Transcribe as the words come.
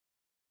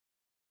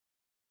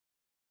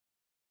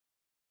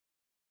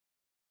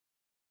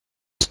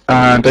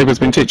David's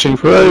been teaching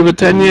for over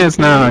 10 years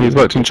now. He's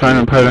worked in China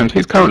and Poland.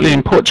 He's currently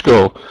in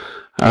Portugal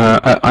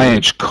at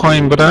IH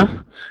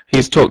Coimbra.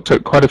 He's talked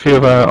at quite a few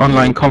of our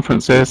online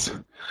conferences.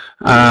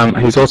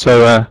 He's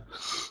also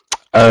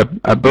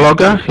a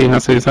blogger. He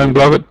has his own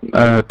blog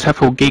at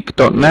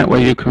teflgeek.net,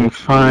 where you can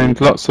find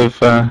lots of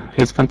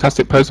his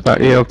fantastic posts about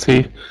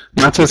ELT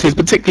matters. He's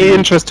particularly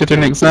interested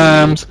in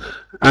exams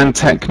and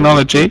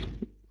technology.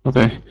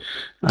 Although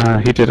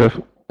he did a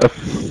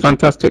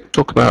fantastic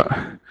talk about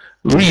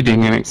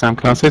reading in exam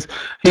classes.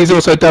 He's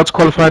also Delta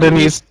qualified, and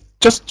he's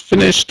just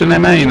finished an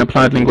MA in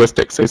applied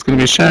linguistics. So he's going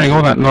to be sharing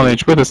all that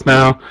knowledge with us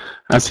now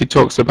as he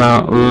talks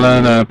about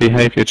learner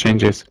behaviour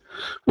changes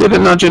with a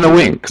nudge and a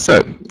wink.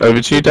 So over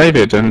to you,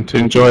 David, and to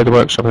enjoy the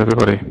workshop,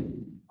 everybody.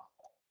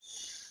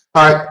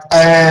 All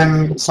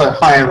right. So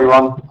hi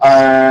everyone.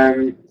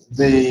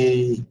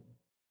 So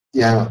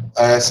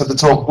the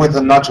talk with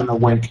a nudge and a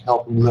wink,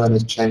 helping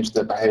learners change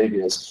their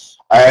behaviours.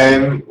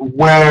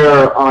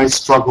 Where I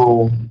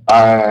struggle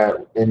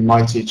in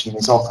my teaching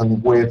is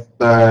often with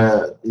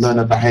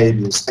learner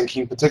behaviours,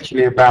 thinking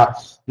particularly about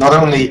not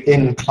only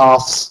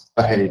in-class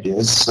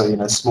behaviours,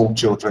 so small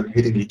children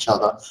hitting each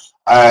other,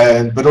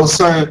 but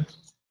also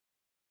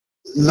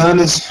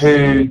learners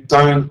who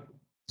don't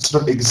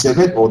sort of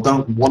exhibit or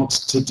don't want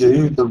to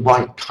do the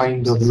right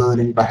kind of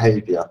learning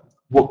behaviour.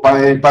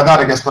 By that,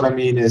 I guess what I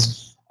mean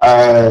is,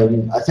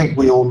 I think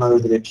we all know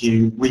that if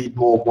you read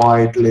more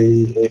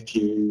widely, if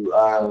you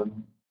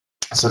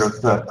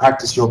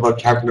practice your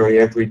vocabulary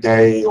every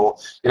day, or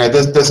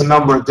there's a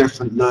number of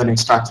different learning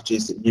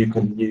strategies that you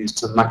can use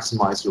to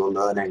maximize your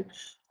learning.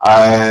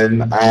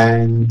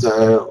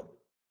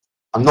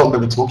 I'm not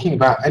going to be talking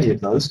about any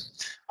of those,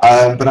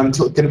 but I'm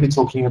going to be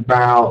talking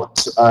about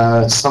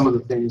some of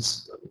the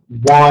things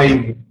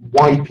why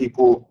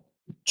people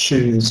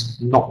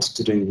choose not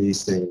to do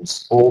these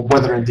things, or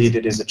whether indeed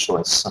it is a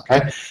choice.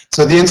 Okay,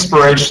 so the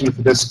inspiration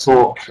for this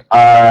talk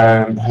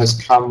has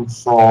come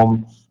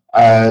from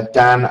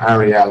Dan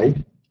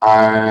Ariely.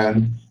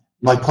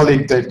 My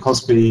colleague Dave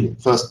Cosby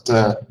first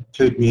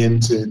clued me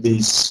into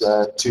these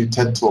two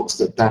TED Talks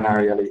that Dan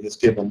Ariely has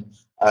given.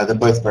 They're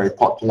both very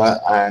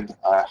popular and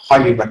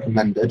highly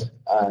recommended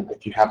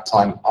if you have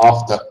time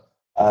after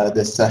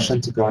this session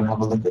to go and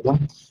have a look at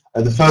them.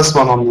 The first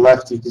one on the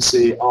left, you can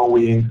see, are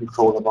we in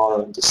control of our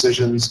own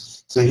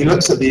decisions? So he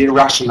looks at the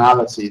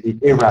irrationality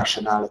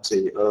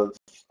of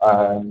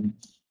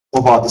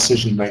our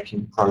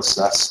decision-making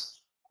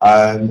process.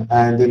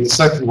 And in the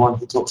second one,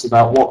 he talks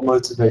about what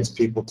motivates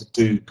people to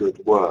do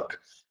good work.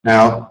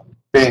 Now,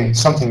 being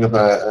something of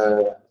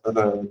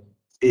an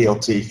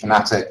ELT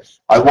fanatic,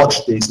 I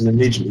watched these and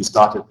immediately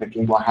started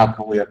thinking, well, how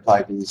can we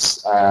apply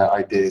these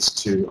ideas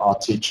to our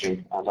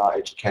teaching and our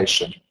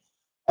education?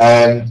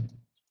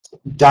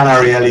 Dan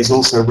Ariely's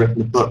also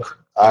written a book,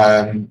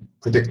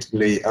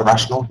 Predictably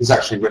Irrational. He's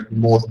actually written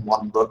more than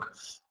one book,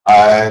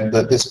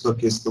 but this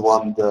book is the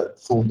one that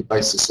formed the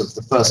basis of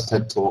the first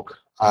TED Talk,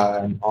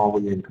 Are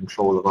We in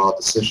Control of Our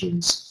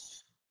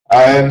Decisions?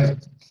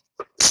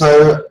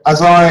 So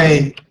as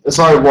I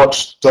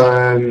watched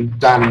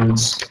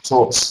Dan's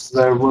talks,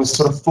 there was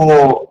sort of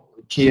four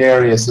key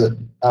areas that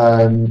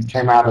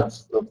came out of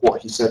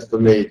what he said for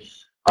me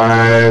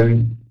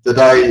that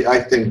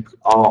I think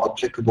are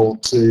applicable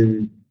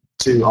to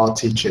our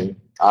teaching,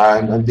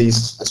 and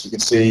these, as you can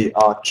see,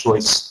 are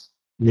choice,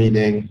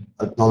 meaning,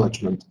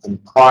 acknowledgement,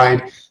 and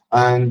pride.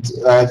 And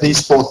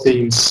these four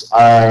themes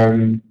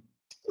form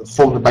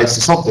the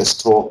basis of this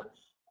talk.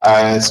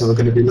 So we're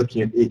going to be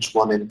looking at each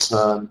one in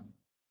turn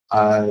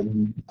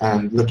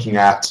and looking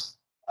at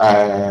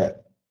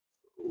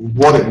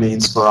what it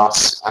means for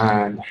us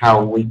and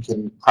how we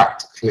can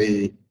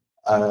practically,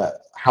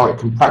 how it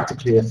can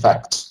practically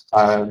affect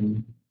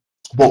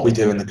what we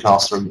do in the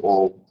classroom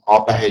or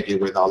our behaviour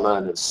with our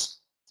learners.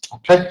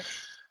 Okay,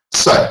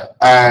 so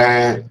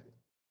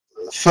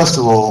first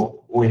of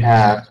all, we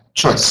have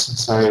choice.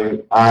 So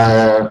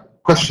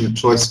question of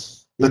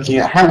choice, looking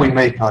at how we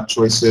make our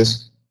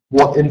choices,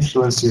 what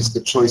influences the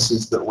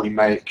choices that we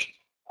make,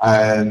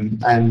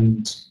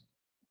 and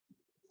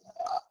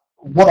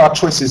what our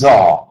choices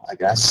are, I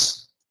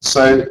guess.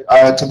 So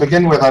to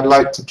begin with, I'd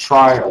like to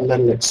try a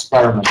little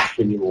experiment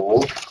for you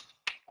all.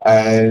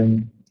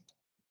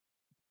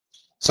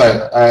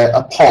 So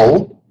a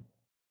poll,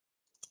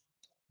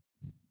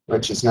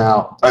 which is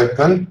now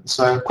open.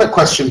 So quick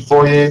question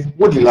for you.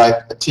 Would you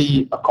like a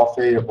tea, a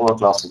coffee, or a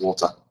glass of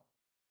water?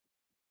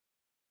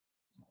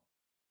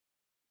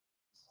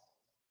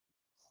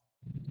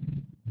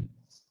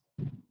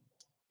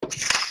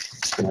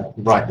 Just going to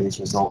write these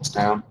results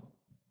down.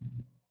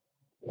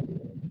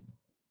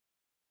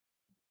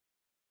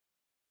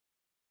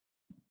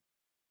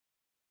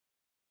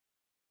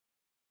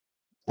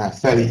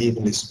 Fairly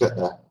evenly split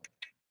there.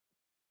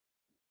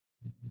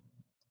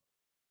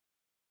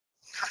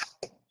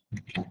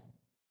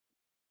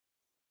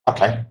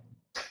 Okay.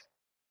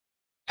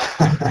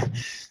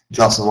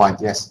 Glass of wine,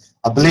 yes.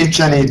 I believe,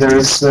 Jenny, there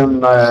is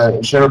some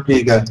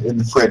Xerapiga in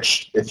the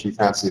fridge, if you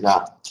fancy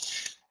that.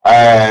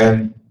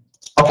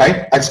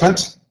 Okay,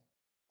 excellent.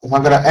 I'm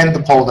going to end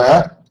the poll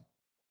there.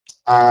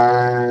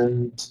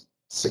 and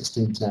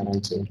 16, 10,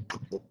 18.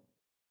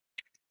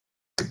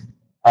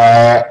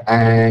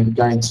 And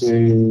going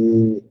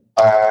to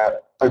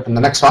open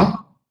the next one.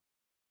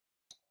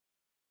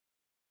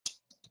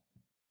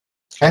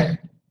 Okay.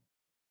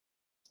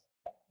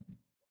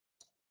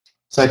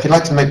 So if you'd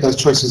like to make those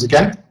choices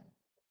again.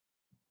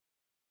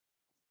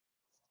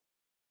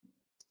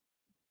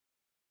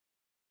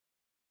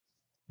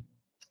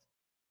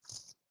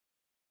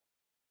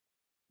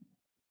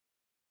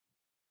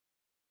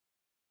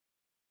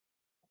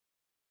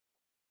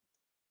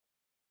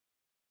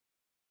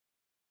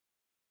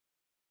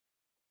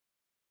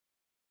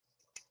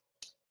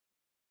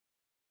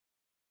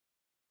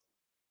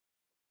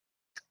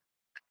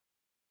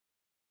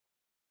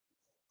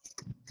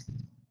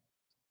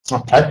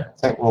 Okay, I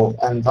think we'll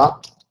end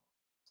that.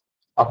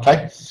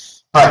 Okay,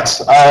 right.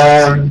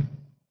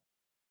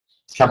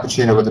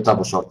 Cappuccino with a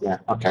double shot. Yeah.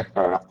 Okay,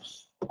 fair enough.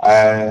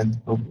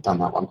 Oh, done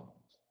that one.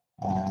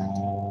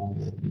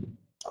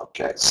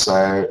 Okay,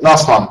 so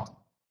last one.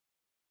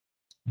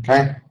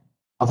 Okay.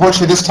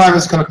 Unfortunately, this time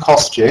it's going to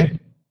cost you.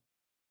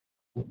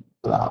 Put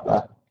that out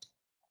there.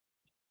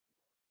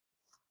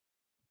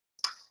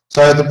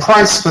 So the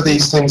price for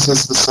these things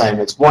is the same.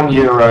 It's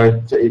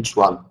 €1 for each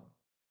one.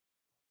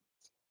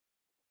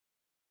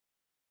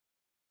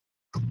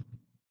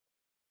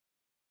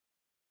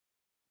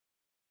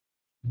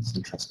 That's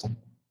interesting.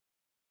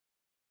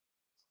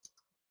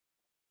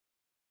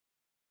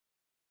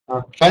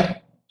 Okay,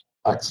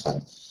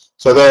 excellent.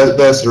 So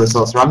there's the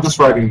results. I'm just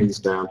writing these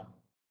down.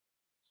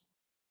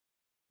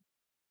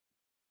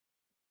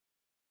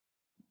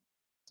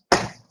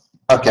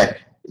 Okay,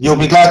 you'll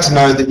be glad to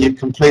know that you've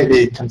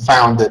completely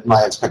confounded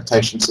my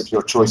expectations of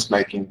your choice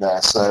making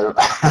there. So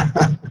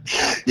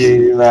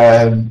you,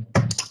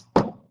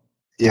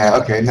 yeah,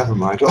 okay, never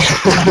mind.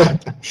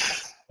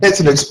 It's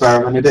an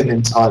experiment. It didn't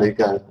entirely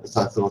go as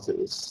I thought it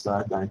was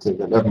going to,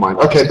 but never mind.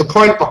 Okay, the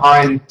point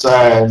behind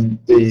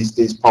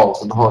these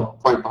polls and the whole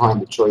point behind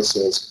the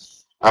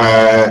choices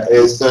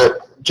is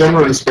that,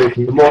 generally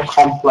speaking, the more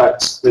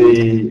complex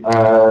the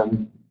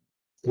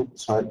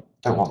oops, sorry,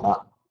 don't want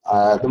that.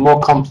 The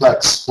more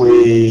complex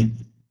the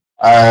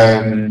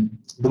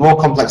more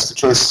complex the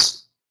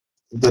choice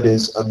that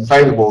is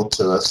available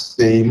to us,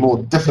 the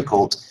more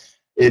difficult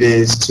it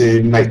is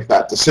to make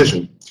that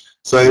decision.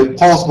 So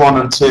polls 1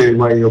 and 2,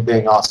 where you're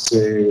being asked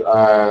to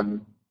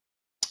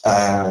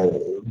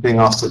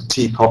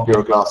tea, coffee, or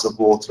a glass of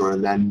water,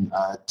 and then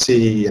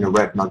tea in a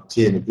red mug,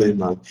 tea in a blue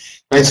mug.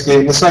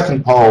 Basically, in the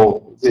second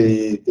poll,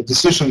 the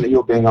decision that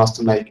you're being asked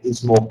to make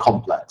is more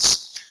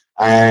complex.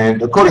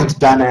 And according to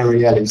Dan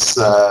Ariely's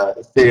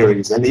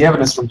theories and the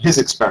evidence from his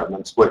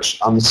experiments, which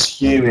I'm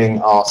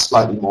assuming are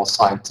slightly more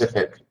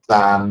scientific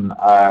than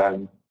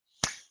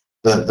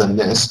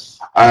this,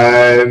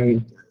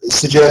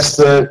 suggests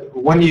that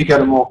when you get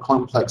a more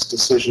complex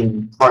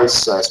decision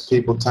process,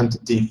 people tend to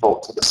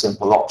default to the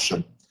simple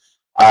option.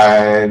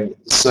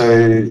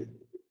 So,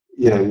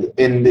 you know,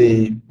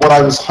 what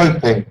I was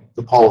hoping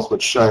the polls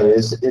would show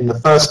is in the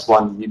first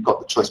one, you've got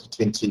the choice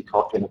between tea,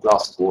 coffee, and a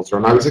glass of water,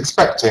 and I was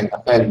expecting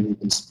a fairly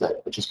even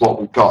split, which is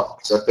what we got,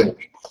 because I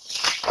think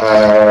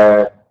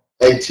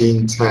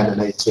 18, 10,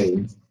 and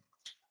 18.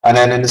 And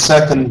then in the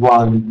second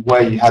one,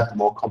 where you had the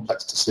more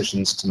complex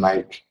decisions to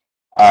make,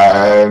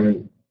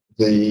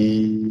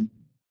 the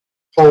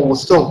poll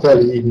was still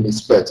fairly evenly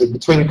split.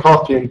 Between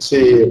coffee and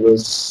tea, it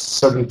was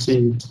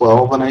 17,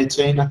 12, and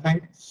 18, I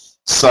think.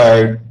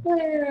 So,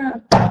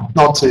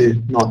 not too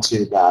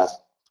bad.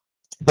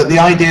 But the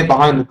idea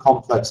behind the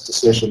complex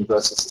decision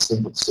versus the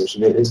simple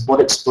decision is what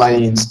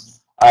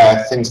explains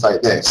things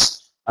like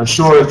this. I'm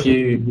sure if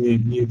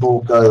you've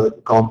all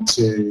gone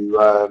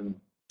to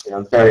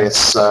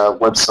various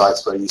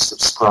websites where you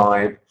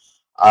subscribe,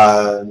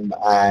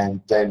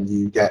 and then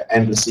you get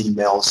endless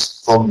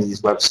emails from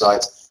these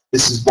websites.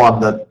 This is one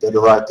that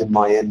arrived in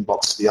my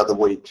inbox the other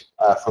week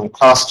from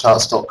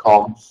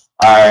ClassCharts.com.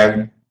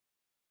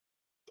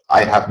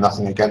 I have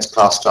nothing against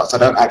class charts. I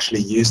don't actually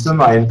use them.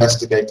 I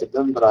investigated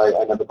them, but I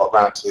never got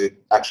around to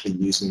actually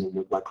using them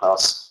with my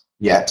class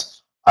yet.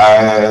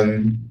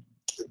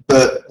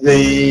 But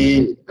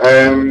the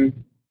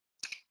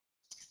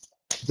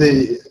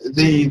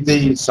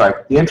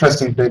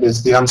interesting bit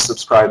is the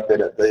unsubscribe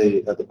bit at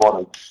the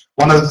bottom.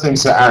 One of the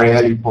things that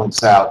Ariely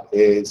points out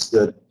is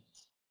that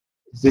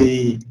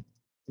the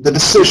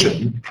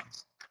decision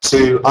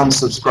to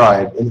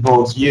unsubscribe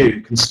involves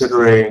you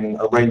considering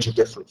a range of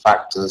different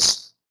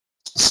factors.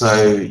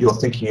 So you're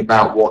thinking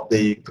about what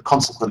the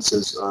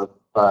consequences of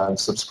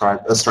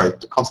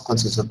the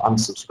consequences of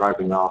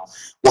unsubscribing are,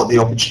 what the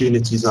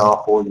opportunities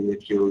are for you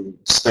if you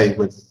stay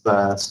with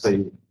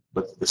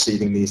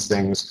receiving these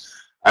things,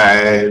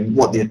 and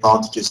what the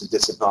advantages and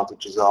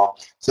disadvantages are.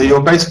 So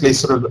you're basically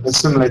sort of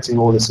assimilating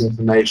all this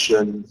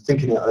information,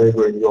 thinking it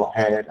over in your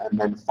head, and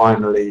then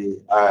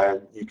finally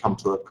you come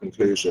to a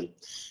conclusion.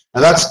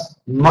 Now that's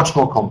much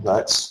more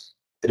complex.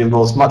 It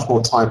involves much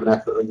more time and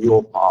effort on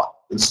your part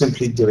than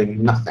simply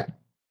doing nothing,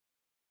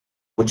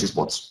 which is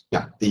what's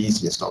the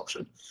easiest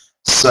option.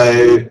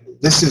 So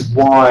this is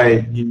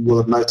why you will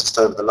have noticed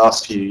over the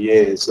last few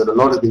years that a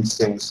lot of these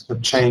things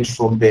have changed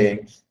from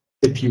being,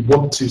 if you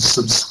want to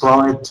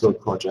subscribe to a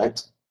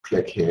project,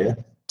 click here,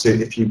 to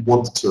if you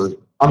want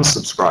to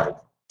unsubscribe,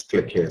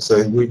 click here.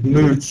 So we've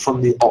moved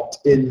from the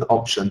opt-in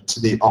option to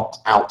the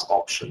opt-out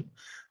option,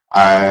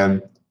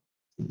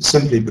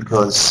 simply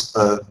because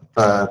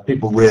of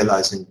people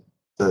realizing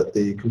that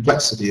the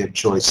complexity of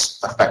choice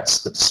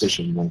affects the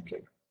decision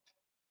making.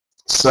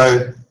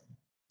 So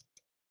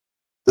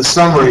the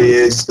summary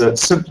is that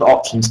simpler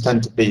options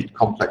tend to beat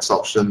complex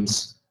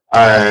options.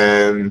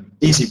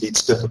 Easy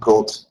beats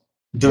difficult.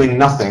 Doing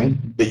nothing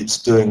beats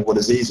doing what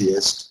is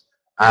easiest.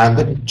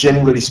 And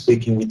generally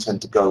speaking, we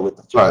tend to go with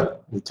the flow.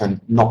 We tend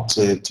not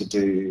to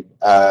do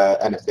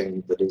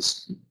anything that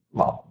is,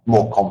 well,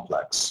 more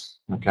complex.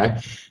 Okay.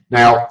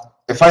 Now,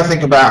 if I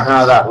think about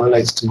how that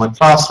relates to my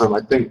classroom,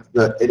 I think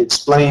that it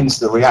explains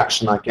the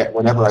reaction I get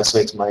whenever I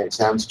say to my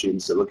exam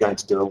students that we're going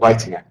to do a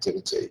writing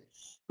activity.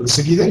 Because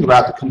if you think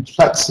about the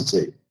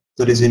complexity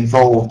that is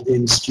involved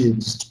in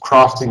students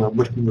crafting a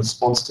written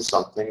response to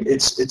something,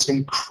 it's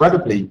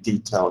incredibly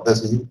detailed.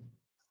 There's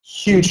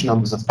huge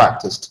numbers of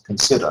factors to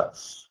consider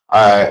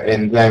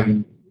in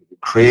them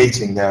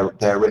creating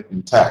their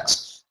written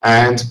text.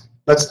 And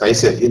let's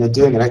face it,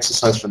 doing an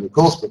exercise from the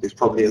course book is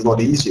probably a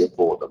lot easier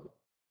for them.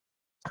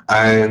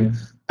 And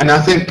I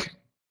think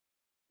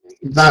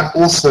that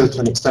also, to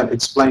an extent,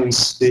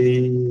 explains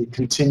the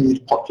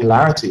continued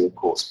popularity of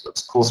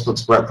coursebooks.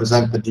 Coursebooks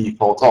represent the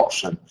default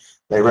option.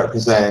 They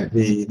represent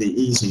the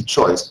easy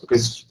choice,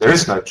 because there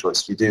is no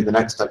choice. We do the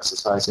next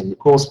exercise in the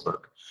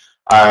coursebook.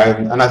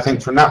 And I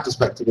think from that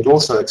perspective, it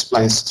also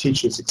explains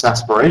teachers'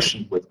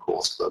 exasperation with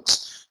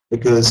coursebooks,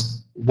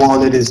 because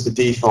while it is the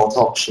default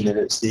option and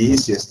it's the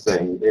easiest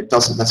thing, it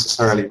doesn't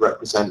necessarily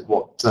represent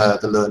what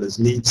the learner's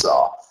needs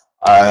are.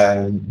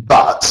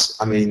 But,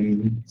 I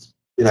mean,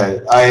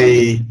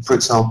 I, for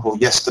example,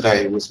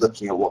 yesterday was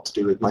looking at what to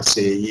do with my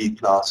CAE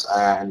class,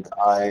 and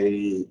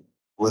I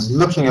was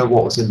looking at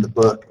what was in the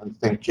book and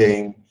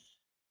thinking,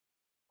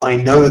 I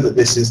know that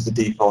this is the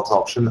default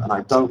option and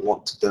I don't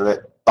want to do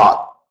it,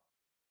 but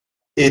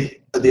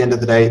it, at the end of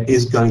the day,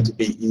 is going to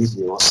be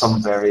easier, or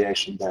some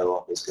variation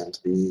thereof is going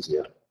to be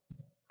easier.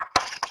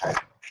 Okay.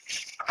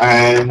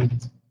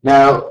 And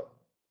now,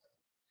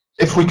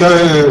 if we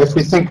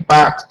think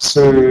back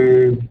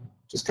to,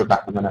 just go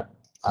back a minute,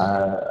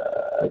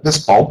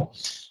 this poll,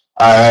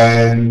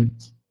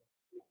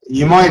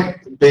 you might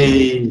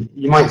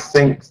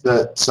think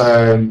that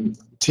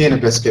tea and a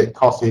biscuit,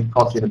 coffee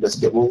and a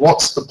biscuit. Well,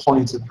 what's the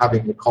point of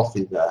having the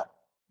coffee there?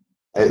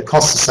 It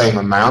costs the same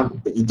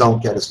amount, but you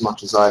don't get as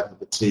much as either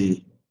the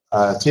tea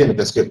and a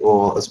biscuit,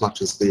 or as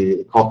much as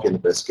the coffee and a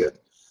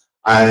biscuit.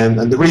 And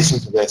the reason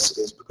for this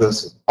is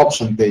because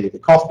option B, the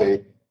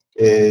coffee,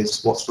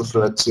 is what's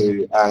referred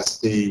to as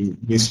the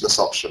useless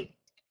option.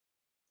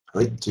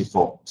 Wait, too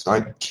far.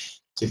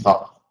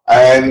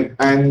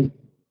 And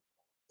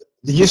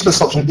the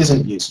useless option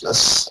isn't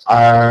useless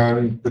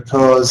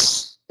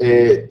because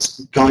it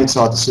guides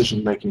our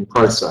decision-making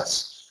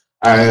process.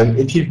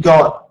 If you've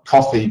got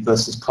coffee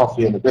versus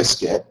coffee and a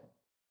biscuit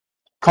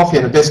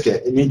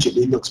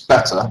immediately looks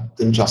better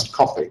than just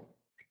coffee.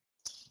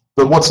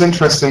 But what's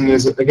interesting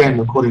is, again,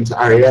 according to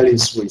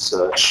Ariely's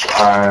research,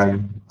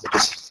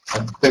 because I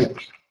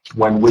think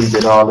when we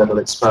did our little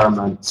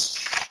experiment,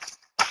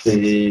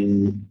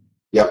 again,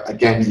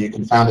 you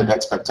confounded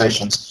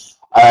expectations.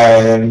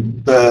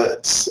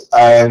 But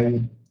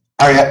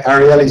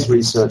Ariely's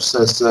research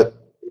says that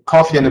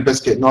coffee and a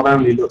biscuit not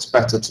only looks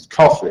better to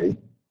coffee,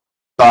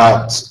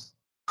 but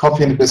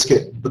coffee and a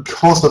biscuit,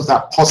 because of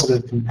that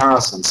positive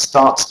comparison,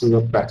 starts to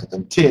look better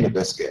than tea and a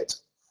biscuit.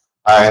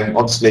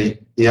 Obviously,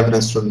 the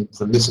evidence from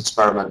this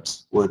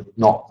experiment would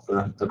not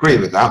agree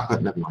with that,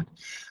 but never mind.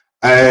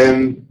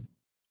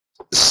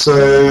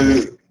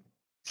 So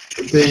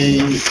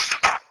the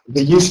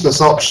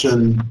useless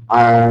option,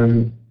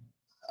 I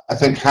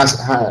think,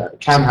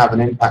 can have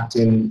an impact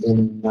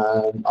in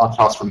our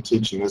classroom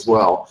teaching as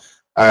well.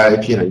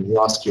 If you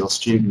ask your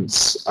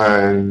students,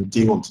 do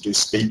you want to do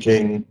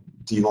speaking?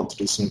 Do you want to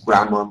do some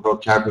grammar and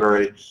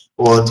vocabulary,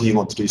 or do you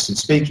want to do some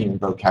speaking and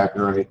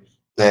vocabulary?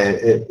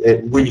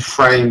 It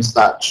reframes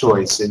that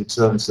choice in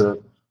terms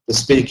of the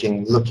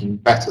speaking looking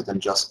better than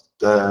just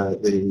the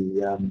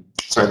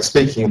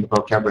speaking and the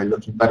vocabulary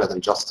looking better than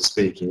just the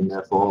speaking, and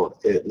therefore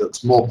it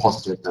looks more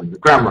positive than the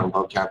grammar and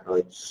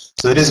vocabulary.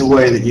 So it is a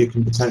way that you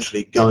can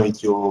potentially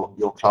guide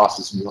your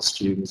classes and your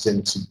students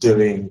into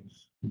doing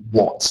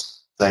what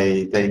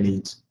they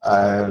need,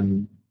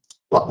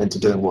 into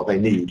doing what they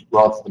need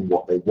rather than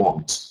what they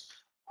want.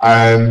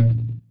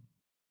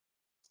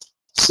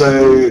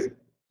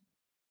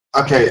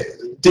 Okay,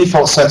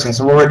 default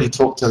settings. I've already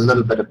talked a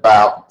little bit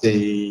about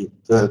the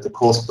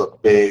course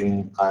book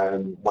being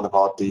one of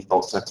our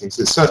default settings.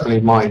 It's certainly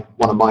one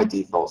of my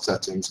default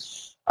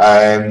settings.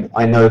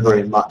 I know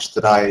very much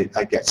that I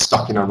get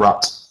stuck in a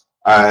rut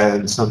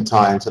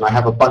sometimes, and I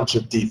have a bunch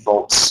of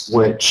defaults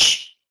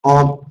which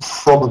aren't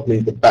probably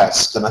the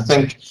best. And I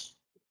think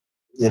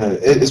you know,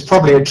 it's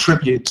probably a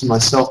tribute to my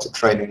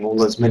self-training all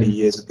those many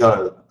years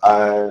ago,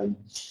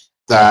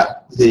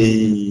 that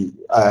the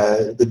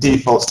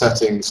default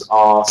settings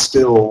are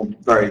still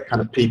very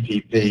kind of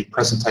PPP,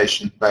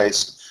 presentation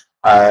based.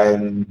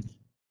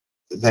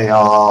 They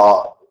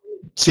are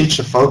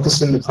teacher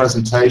focused in the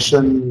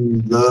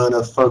presentation,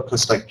 learner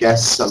focused, I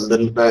guess, a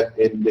little bit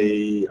in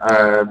the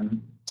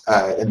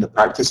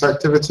practice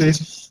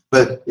activities.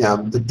 But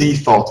the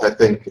default, I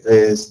think,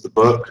 is the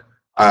book.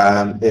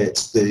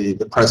 It's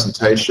the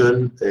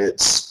presentation.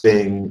 It's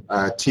being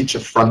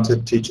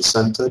teacher-fronted,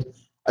 teacher-centered.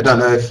 I don't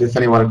know if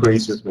anyone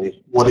agrees with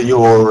me. What are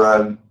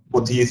your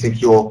what do you think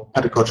your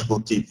pedagogical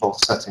default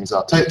settings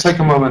are? Take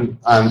a moment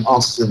and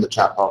answer in the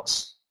chat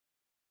box.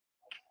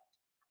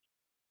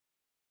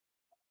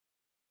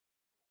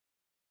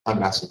 I'm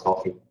gonna have some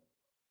coffee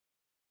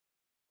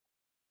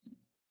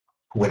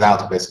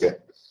without a biscuit.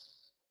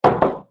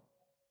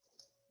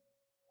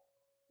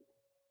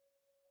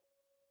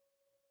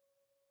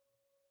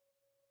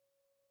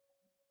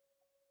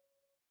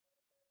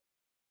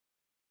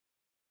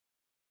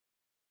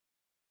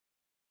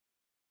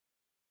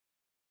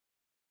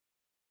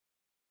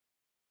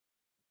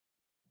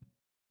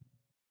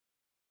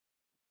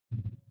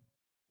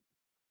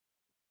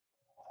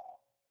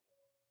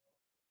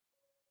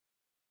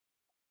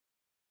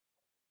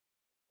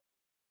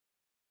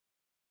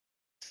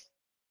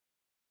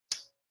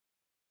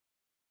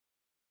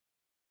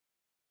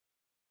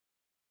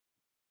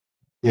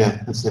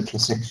 Yeah, that's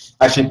interesting.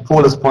 Actually,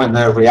 Paula's point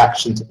there,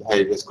 reaction to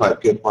behaviour, is quite a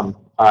good one.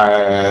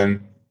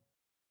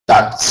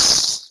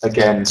 That's,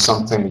 again,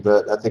 something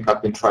that I think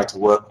I've been trying to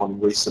work on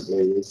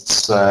recently.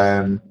 It's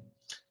the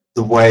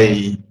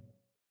way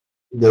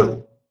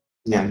that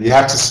you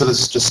have to sort of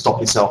just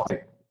stop yourself,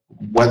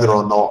 whether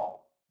or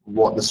not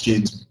what the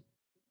students,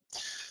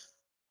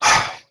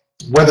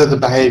 whether the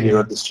behaviour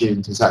of the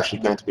student is actually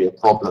going to be a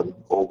problem,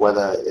 or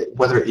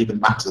whether it even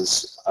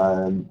matters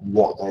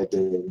what they're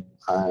doing.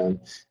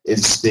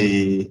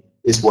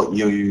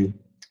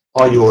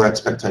 Are your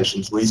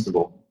expectations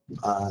reasonable?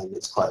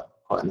 It's quite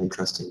an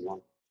interesting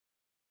one.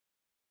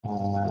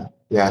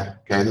 Yeah,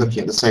 okay, looking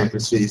at the same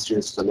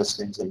procedures for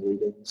listenings and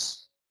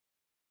readings.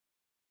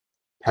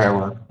 Pair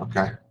work,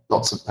 okay,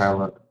 lots of pair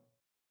work.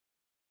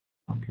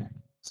 Okay,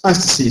 it's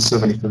nice to see so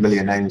many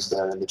familiar names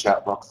there in the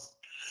chat box.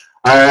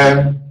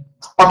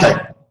 Okay,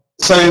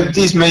 so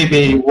these may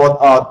be what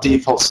our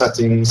default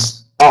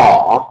settings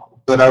are,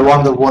 but I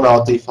wonder what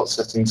our default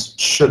settings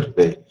should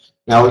be.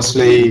 Now,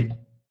 obviously,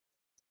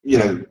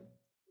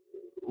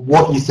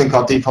 what you think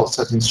our default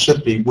settings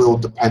should be will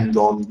depend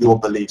on your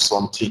beliefs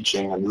on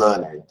teaching and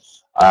learning.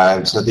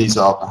 So these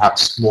are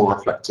perhaps more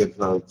reflective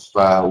of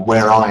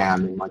where I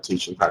am in my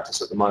teaching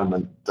practice at the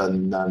moment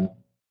than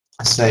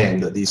saying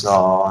that these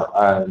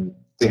are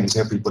things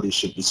everybody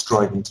should be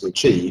striving to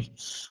achieve.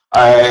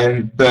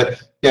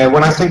 But yeah,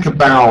 when I think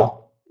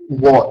about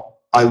what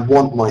I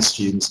want my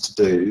students to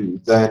do,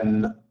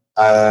 then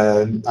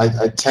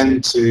I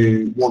tend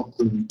to want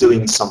them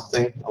doing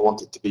something. I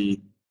want it to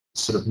be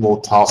sort of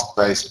more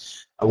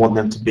task-based. I want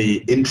them to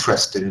be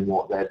interested in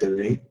what they're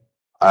doing.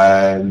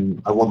 I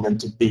want them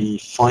to be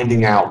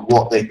finding out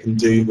what they can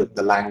do with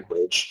the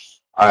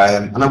language.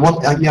 And I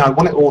want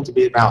it all to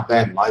be about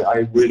them.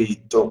 I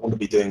really don't want to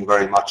be doing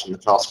very much in the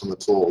classroom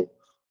at all.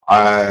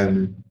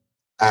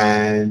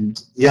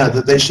 And yeah,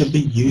 that they should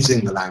be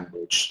using the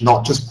language,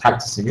 not just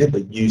practicing it,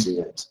 but using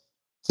it.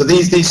 So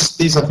these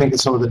I think are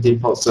some of the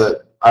defaults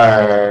that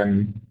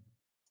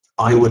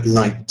I would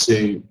like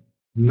to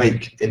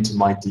make into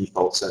my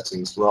default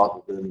settings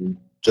rather than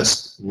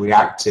just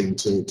reacting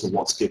to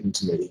what's given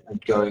to me and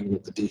going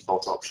with the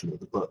default option of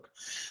the book.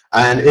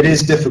 And it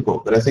is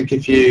difficult, but I think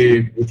if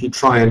you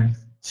try and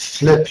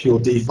flip your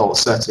default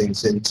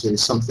settings into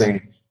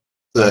something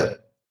that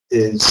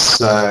is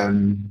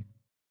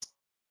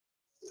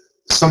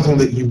something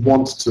that you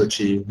want to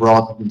achieve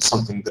rather than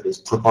something that is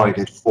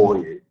provided for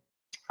you.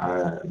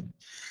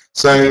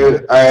 So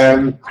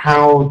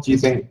how do you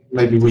think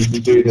maybe we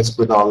can do this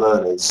with our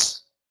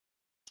learners?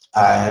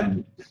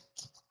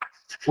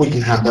 We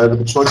can hand over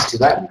the choice to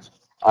them.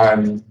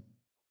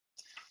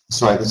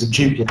 Sorry, there's a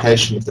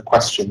duplication of the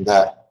question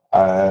there,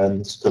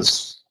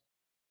 because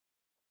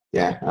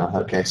yeah,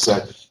 okay.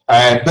 So,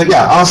 but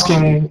yeah,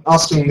 asking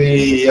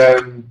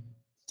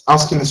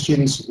the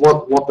students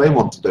what they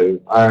want to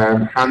do,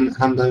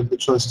 hand over the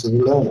choice to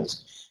the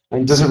learners.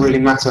 And does it really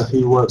matter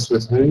who works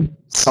with who?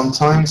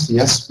 Sometimes,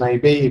 yes,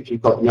 maybe. If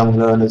you've got young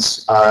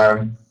learners,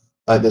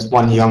 there's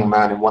one young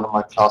man in one of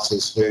my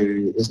classes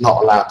who is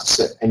not allowed to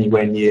sit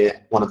anywhere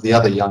near one of the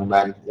other young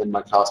men in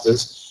my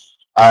classes.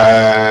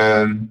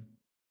 Yeah,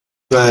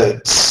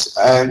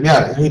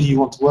 who do you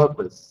want to work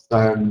with?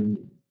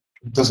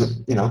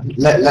 Doesn't,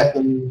 let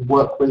them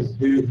work with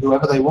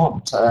whoever they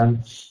want.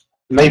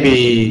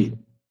 Maybe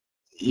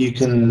you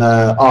can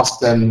ask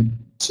them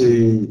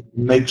to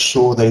make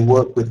sure they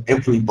work with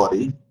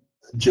everybody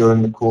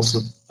during the course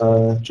of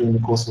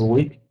a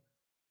week,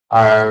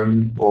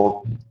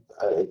 or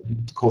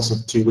the course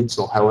of 2 weeks,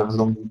 or however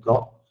long you've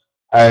got.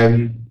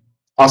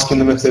 asking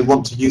them if they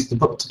want to use the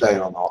book today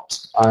or not.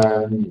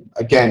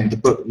 Again, the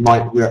book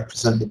might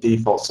represent the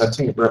default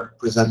setting, it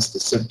represents the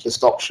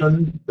simplest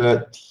option,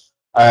 but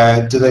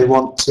do they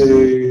want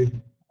to,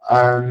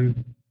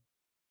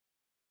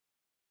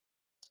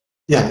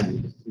 yeah,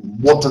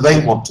 what do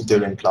they want to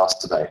do in class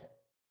today?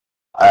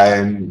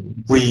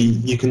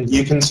 You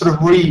can sort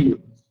of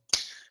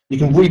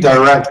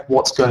redirect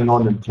what's going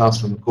on in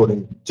classroom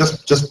recording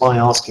just by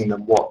asking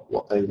them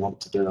what they want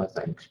to do, I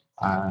think.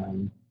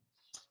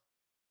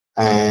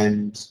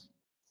 And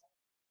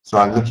so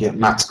I'm looking at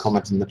Matt's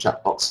comment in the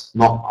chat box.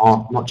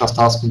 Not just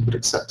asking, but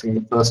accepting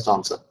the first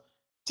answer.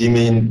 Do you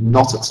mean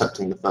not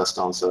accepting the first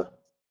answer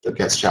that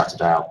gets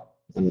shouted out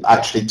and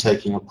actually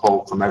taking a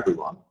poll from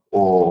everyone,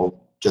 or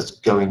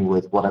just going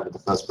with whatever the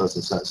first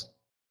person says?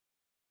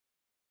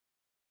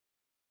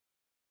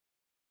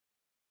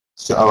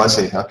 So, oh, I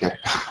see. Okay.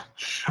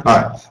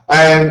 All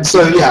right.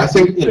 So yeah, I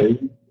think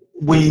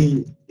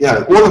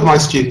all of my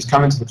students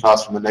come into the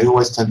classroom and they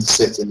always tend to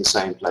sit in the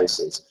same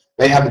places.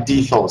 They have a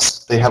default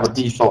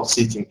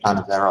seating plan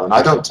of their own.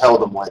 I don't tell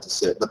them where to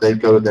sit, but they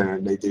go there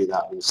and they do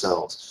that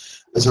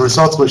themselves. As a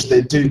result of which,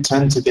 they do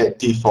tend to get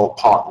default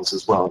partners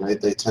as well.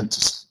 They tend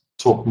to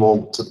talk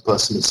more to the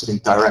person that's sitting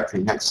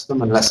directly next to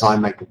them, unless I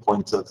make a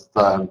point of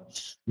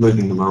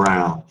moving them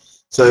around.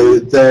 So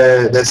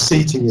their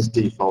seating is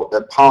default,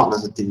 their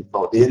partners are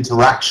default, the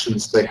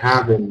interactions they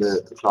have in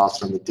the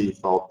classroom are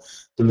default,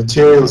 the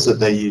materials that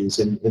they use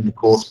in the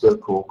course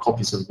book or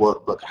copies of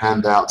workbook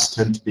handouts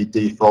tend to be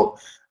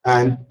default,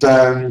 and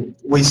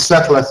we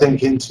settle, I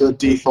think, into a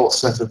default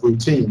set of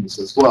routines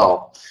as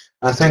well.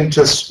 I think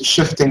just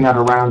shifting that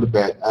around a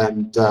bit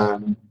and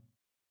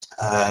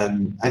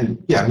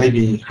yeah,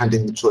 maybe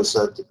handing the choice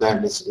over to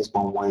them is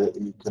one way that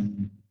you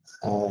can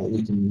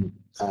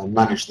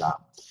manage that.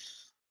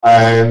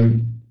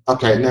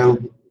 Okay, now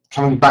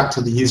coming back to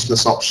the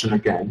useless option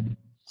again,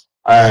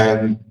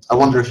 I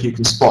wonder if you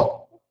can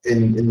spot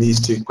in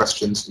these two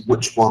questions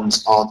which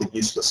ones are the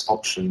useless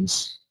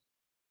options.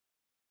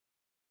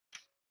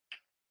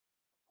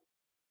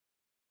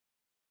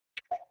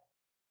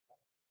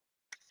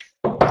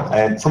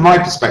 From my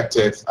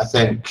perspective, I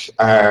think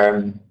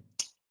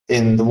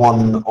in the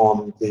one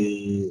on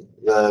the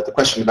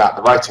question about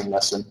the writing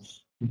lesson,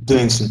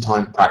 doing some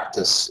time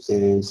practice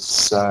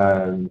is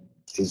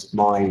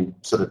my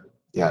sort of,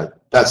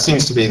 that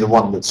seems to be the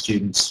one that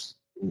students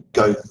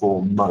go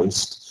for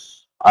most.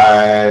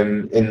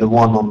 In the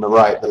one on the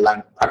right,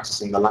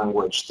 practicing the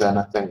language, then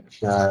I think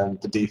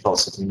the default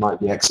setting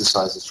might be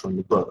exercises from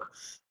the book.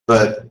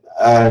 But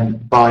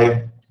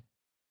by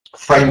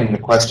framing the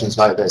questions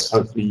like this,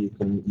 hopefully you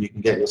can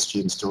get your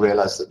students to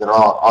realize that there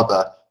are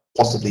other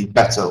possibly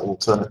better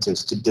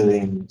alternatives to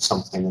doing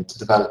something and to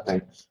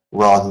developing,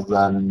 rather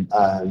than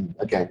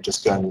again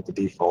just going with the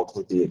default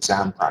with the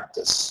exam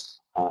practice.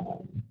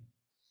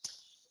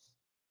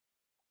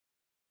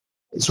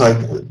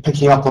 So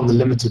picking up on the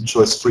limited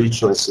choice, free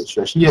choice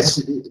situation. Yes,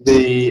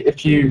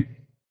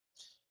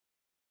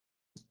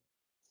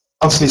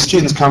 obviously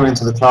students come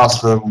into the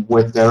classroom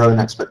with their own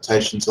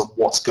expectations of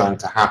what's going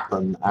to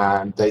happen,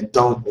 and they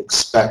don't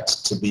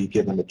expect to be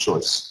given a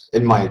choice,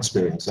 in my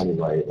experience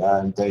anyway,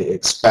 and they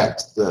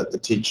expect that the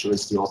teacher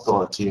is the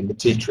authority and the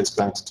teacher is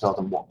going to tell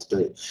them what to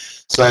do.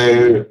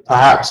 So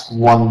perhaps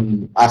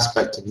one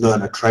aspect of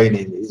learner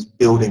training is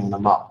building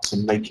them up to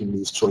making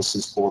these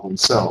choices for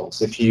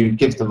themselves. If you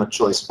give them a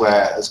choice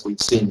where, as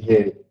we've seen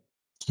here,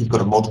 you've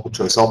got a multiple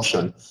choice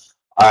option,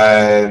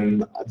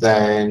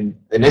 then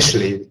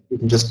initially you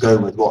can just go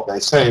with what they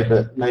say,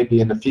 but maybe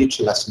in a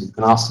future lesson you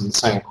can ask them the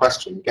same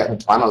question, get them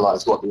to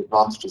analyze what the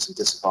advantages and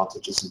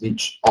disadvantages of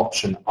each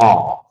option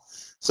are,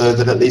 so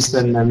that at least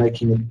then they're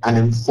making an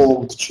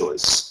informed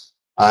choice.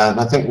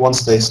 I think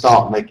once they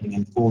start making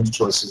informed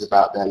choices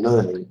about their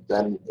learning,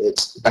 then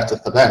it's better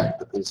for them,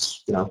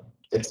 because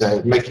if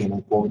they're making an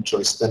informed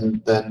choice,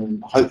 then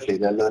hopefully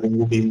their learning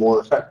will be more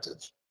effective.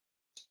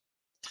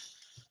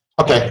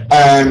 Okay,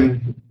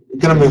 I'm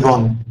going to move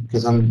on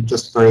because I'm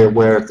just very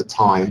aware of the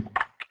time.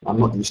 I'm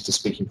not used to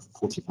speaking for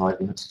 45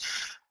 minutes.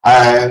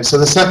 So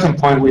the second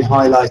point we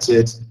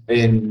highlighted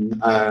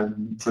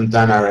from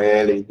Dan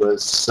Ariely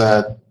was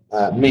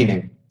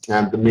meaning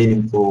and the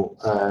meaningful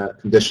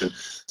condition.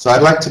 So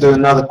I'd like to do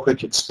another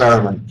quick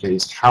experiment,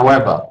 please.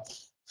 However,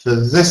 for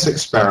this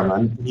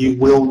experiment, you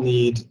will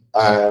need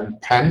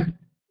pen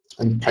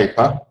and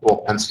paper,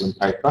 or pencil and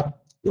paper,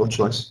 your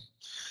choice.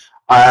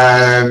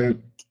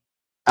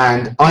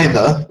 And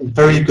either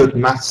very good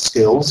math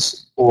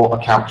skills or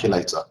a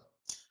calculator.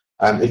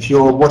 If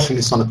you're watching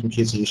this on a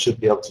computer, you should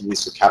be able to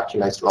use the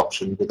calculator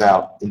option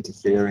without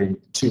interfering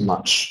too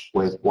much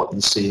with what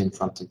you see in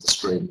front of the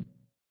screen.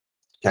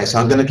 Okay, so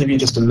I'm going to give you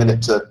just a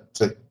minute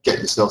to get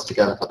yourselves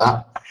together for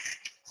that.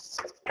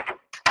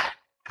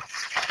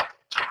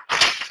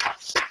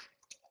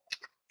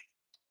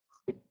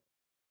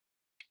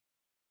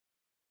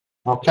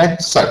 Okay,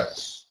 so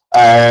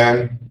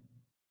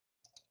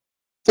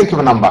think of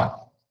a number.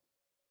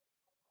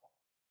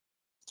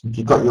 If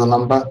you've got your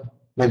number,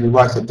 maybe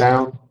write it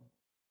down.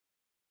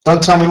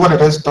 Don't tell me what it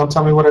is. Don't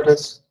tell me what it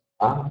is.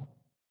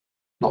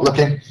 not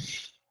looking.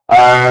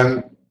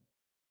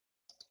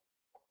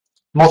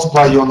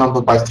 Multiply your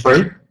number by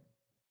 3.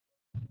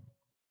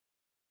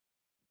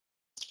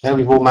 Okay,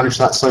 we've all managed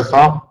that so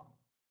far.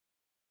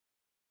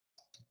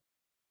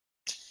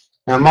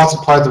 Now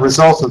multiply the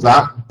result of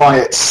that by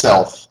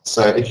itself.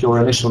 So if your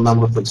initial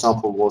number, for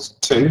example, was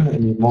 2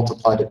 and you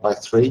multiplied it by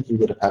 3, you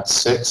would have had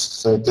 6.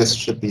 So this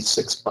should be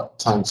 6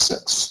 times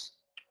 6.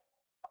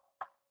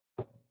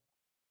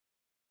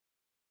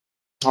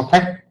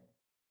 Okay?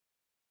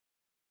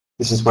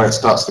 This is where it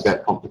starts to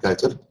get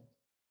complicated.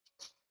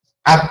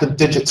 Add the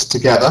digits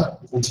together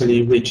until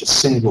you reach a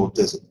single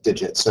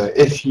digit. So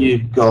if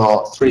you've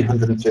got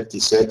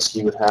 356,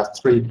 you would have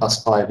 3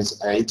 plus 5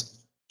 is 8,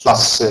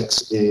 plus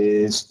 6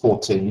 is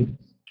 14.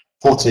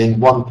 14,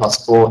 1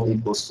 plus 4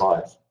 equals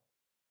 5.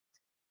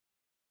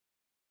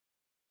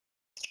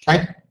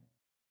 Okay?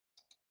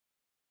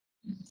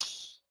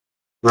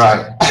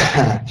 Right.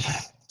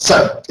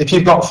 So if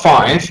you've got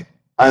 5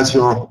 as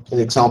your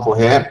example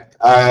here,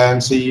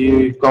 so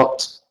you've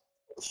got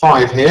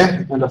 5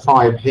 here and a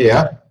 5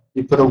 here,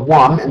 you put a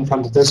 1 in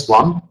front of this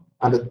one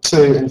and a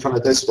 2 in front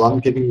of this one,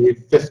 giving you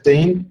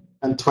 15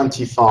 and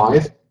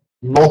 25.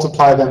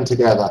 Multiply them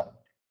together.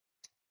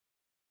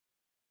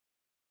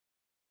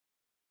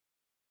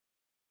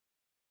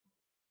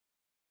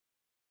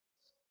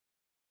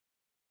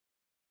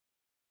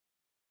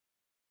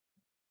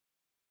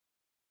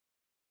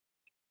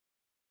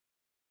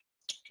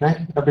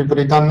 Okay,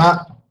 everybody done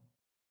that?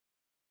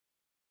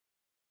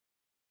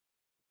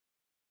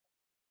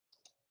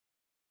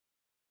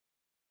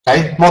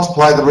 Okay,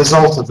 multiply the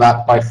result of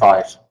that by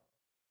 5.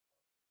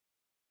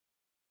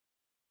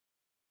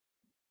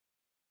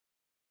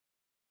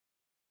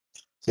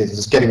 See, this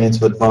is getting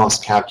into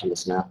advanced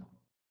calculus now.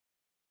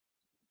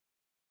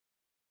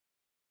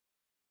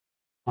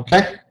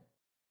 Okay?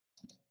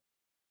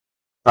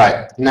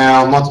 Right,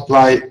 now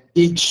multiply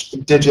each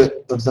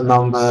digit of the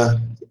number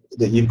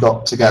that you've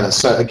got together.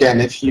 So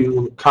again, if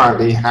you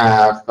currently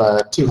have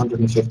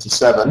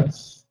 257,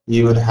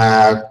 you would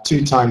have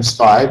 2 times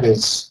 5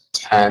 is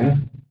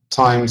 10,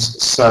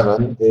 times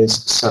 7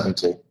 is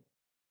 70,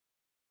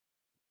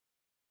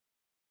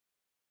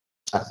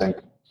 I think.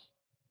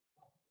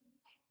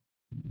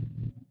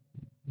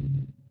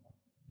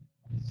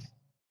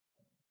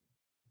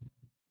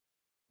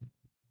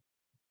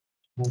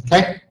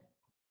 Okay?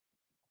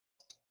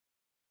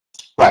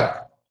 Right,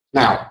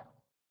 now,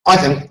 I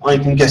think I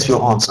can guess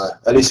your answer,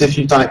 at least if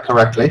you've done it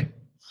correctly,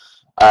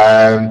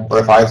 or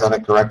if I've done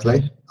it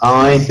correctly.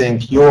 I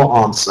think your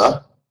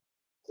answer,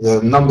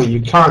 the number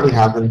you currently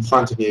have in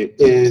front of you,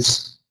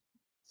 is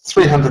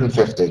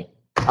 350.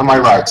 Am I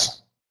right?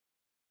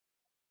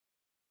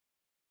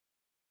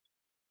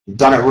 You've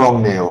done it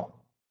wrong, Neil.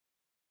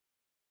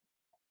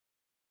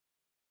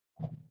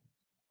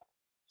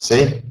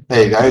 See?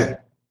 There you go.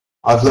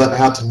 I've learned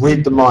how to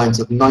read the minds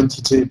of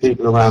 92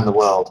 people around the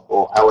world,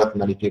 or however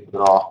many people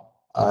there are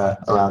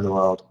around the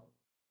world.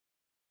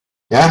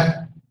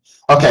 Yeah?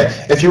 Okay,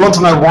 if you want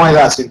to know why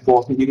that's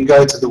important, you can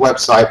go to the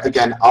website,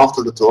 again,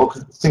 after the talk,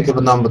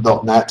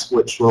 thinkofanumber.net,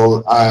 which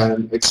will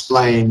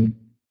explain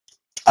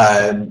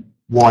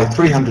why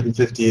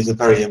 350 is a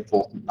very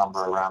important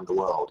number around the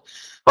world.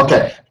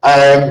 Okay,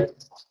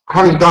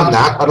 having done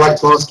that, I'd like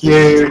to ask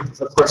you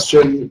a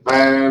question.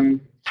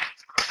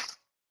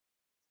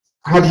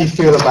 How do you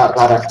feel about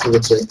that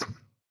activity?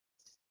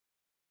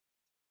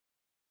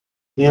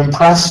 You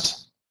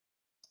impressed?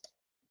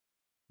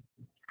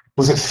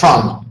 Was it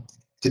fun?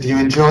 Did you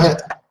enjoy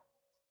it?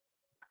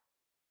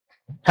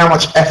 How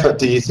much effort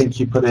do you think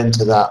you put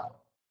into that?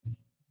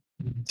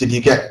 Did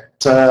you get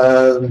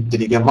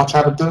much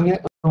out of doing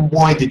it? And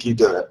why did you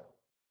do it?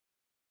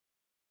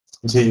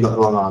 Until you got the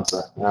wrong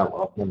answer. Oh,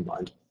 well, never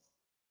mind.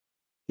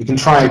 You can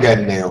try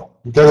again, Neil.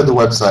 Go to the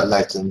website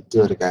later and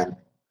do it again.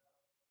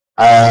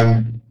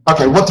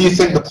 Okay, what do you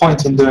think the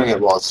point in doing it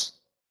was?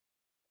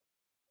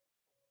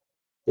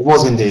 It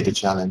was indeed a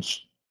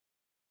challenge.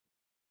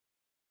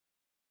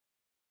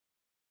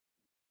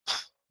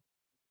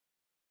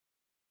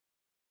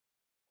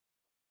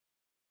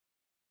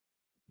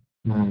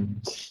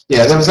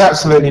 Yeah, there was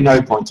absolutely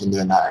no point in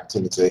doing that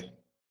activity.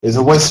 It was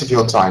a waste of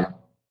your time.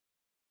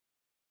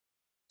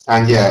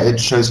 And yeah, it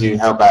shows you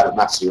how bad at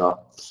maths you are.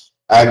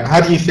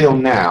 How do you feel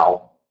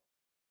now?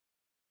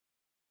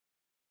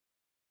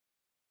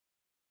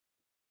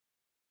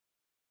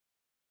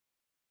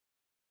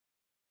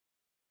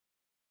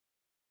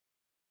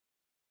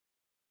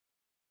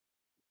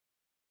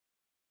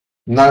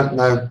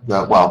 No,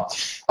 well,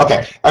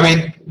 okay. I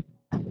mean,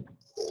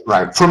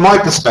 right, from my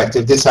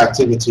perspective, this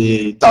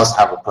activity does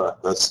have a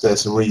purpose.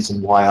 There's a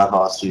reason why I've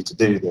asked you to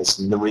do this,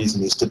 and the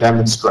reason is to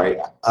demonstrate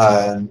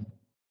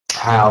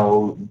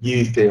how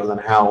you feel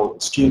and how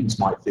students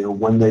might feel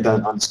when they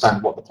don't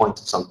understand what the point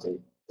of something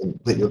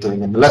that you're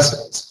doing in the lesson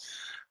is.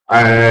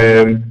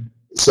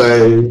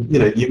 So, you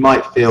know, you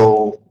might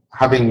feel,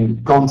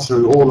 having gone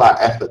through all that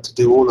effort to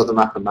do all of the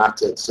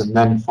mathematics and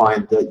then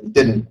find that you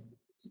didn't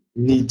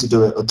need to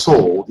do it at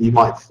all, you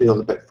might feel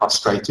a bit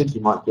frustrated,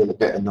 you might feel a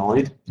bit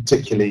annoyed,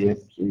 particularly if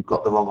you've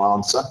got the wrong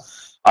answer.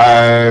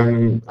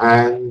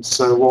 And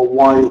so,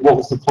 well, what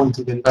was the point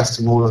of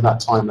investing all of that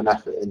time and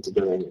effort into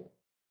doing it?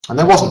 And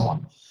there wasn't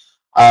one.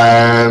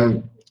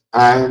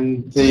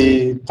 And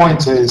the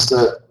point is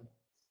that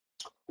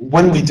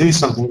when we do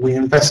something, we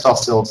invest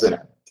ourselves in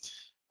it.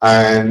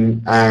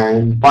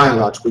 And by and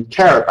large, we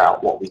care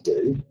about what we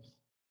do,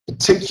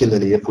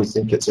 particularly if we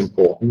think it's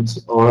important,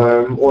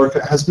 or if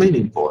it has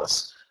meaning for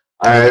us.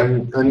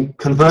 And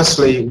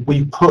conversely,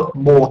 we put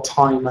more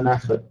time and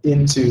effort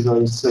into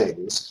those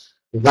things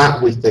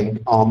that we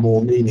think are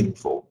more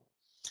meaningful.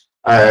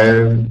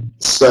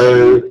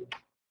 So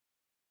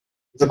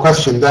the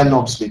question then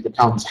obviously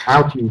becomes,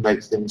 how can you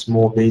make things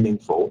more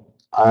meaningful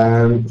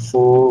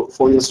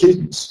for your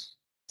students?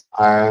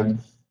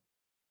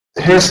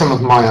 Here are some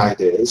of my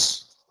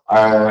ideas.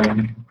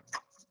 They're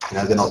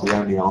not the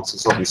only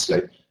answers,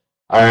 obviously.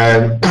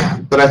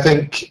 But I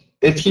think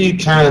if you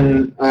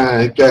can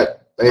get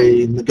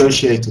a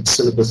negotiated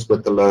syllabus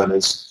with the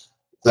learners,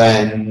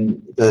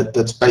 then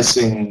that's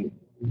basing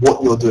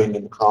what you're doing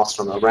in the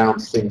classroom around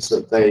things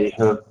that they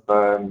have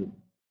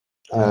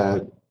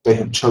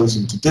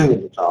chosen to do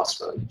in the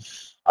classroom,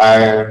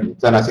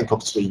 then I think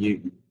obviously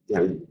you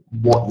know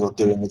what you're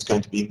doing is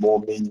going to be more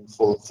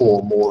meaningful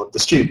for more of the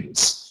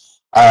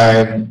students.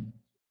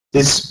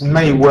 This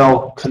may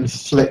well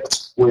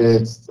conflict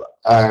with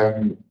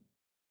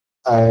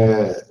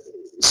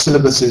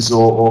syllabuses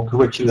or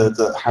curricula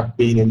that have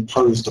been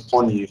imposed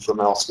upon you from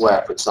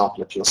elsewhere. For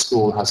example, if your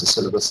school has a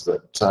syllabus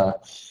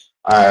that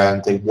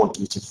they want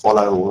you to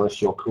follow, or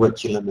if your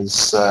curriculum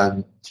is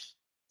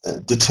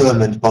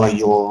determined by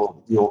your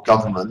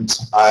government.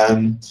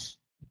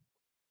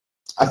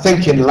 I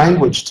think in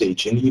language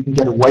teaching you can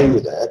get away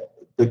with it,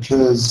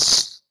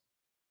 because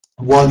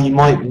while you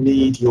might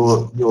need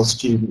your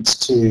students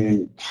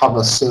to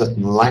cover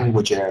certain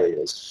language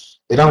areas,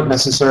 they don't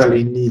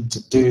necessarily need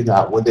to do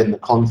that within the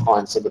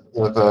confines of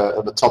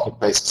a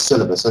topic-based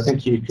syllabus. I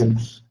think you can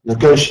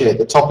negotiate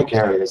the topic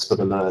areas for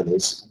the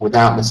learners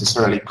without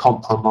necessarily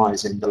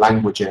compromising the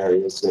language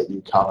areas that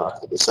you cover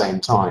at the same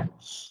time.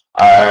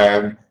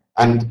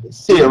 And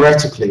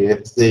theoretically,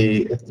 if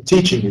the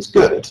teaching is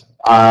good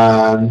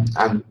and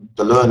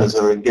the learners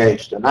are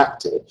engaged and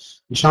active,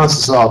 the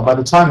chances are by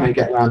the time they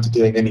get around to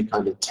doing any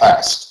kind of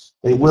test,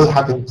 they will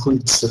have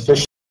improved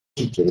sufficiently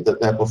that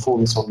their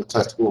performance on the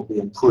test will be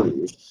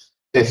improved,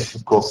 if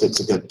of course it's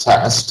a good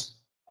test.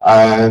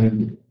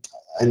 And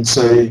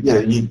so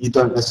you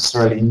don't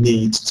necessarily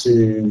need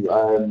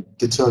to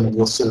determine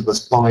your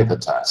syllabus by the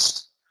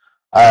test.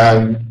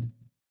 I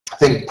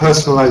think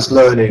personalized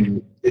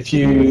learning, if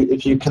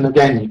you can,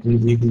 again,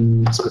 you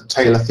can sort of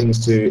tailor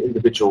things to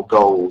individual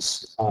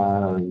goals,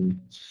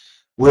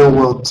 real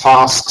world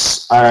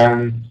tasks.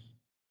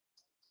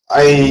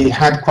 I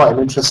had quite an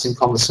interesting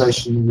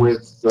conversation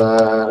with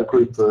a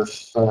group of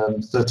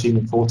 13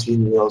 and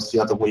 14-year-olds the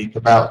other week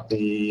about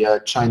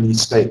the Chinese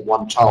state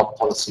one-child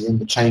policy and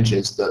the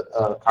changes that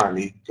are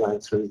currently going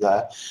through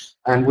there.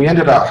 And we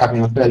ended up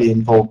having a fairly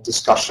involved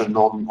discussion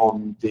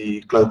on the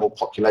global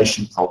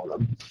population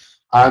problem.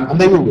 And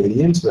they were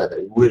really into it.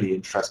 They were really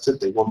interested.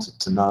 They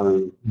wanted to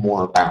know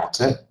more about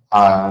it.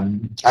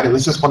 And it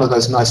was just one of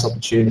those nice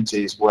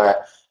opportunities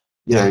where,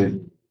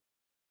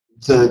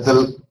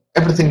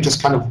 everything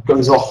just kind of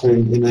goes off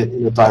in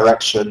a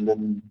direction,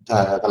 and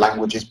the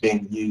language is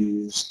being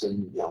used,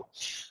 and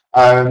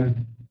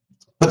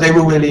but they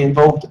were really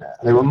involved in it.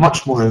 And they were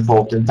much more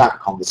involved in that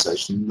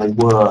conversation than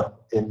they were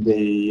in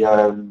the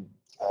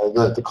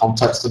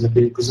context that had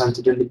been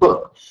presented in the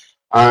book.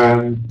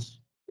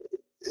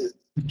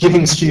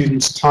 Giving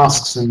students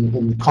tasks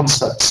and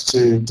concepts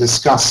to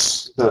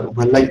discuss that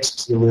relate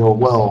to the real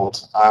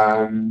world,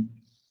 I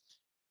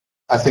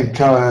think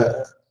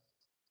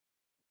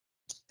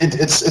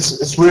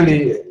it's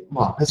really,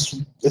 well,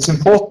 it's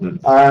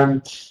important.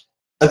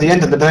 At the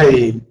end of the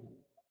day,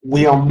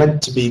 we are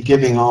meant to be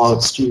giving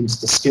our students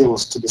the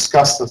skills to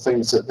discuss the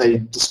things that they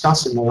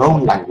discuss in their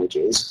own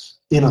languages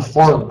in a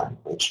foreign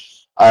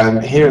language.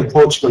 Here in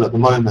Portugal at the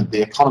moment,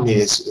 the economy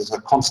is a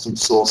constant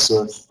source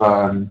of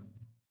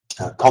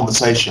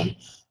conversation.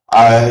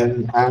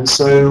 And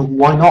so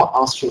why not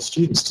ask your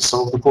students to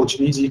solve the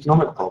Portuguese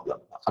economic problem?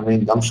 I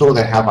mean, I'm sure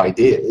they have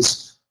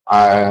ideas.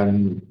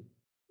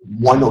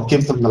 Why not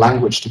give them the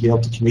language to be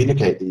able to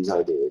communicate these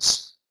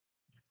ideas?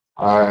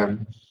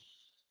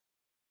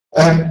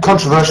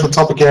 Controversial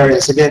topic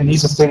areas, again,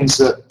 these are things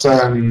that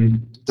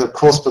that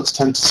course books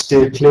tend to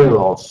steer clear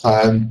of.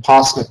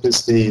 PARSNIP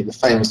is the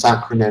famous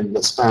acronym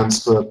that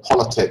stands for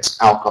politics,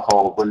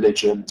 alcohol,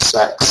 religion,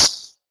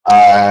 sex.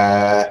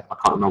 I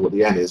can't remember what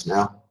the N is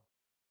now.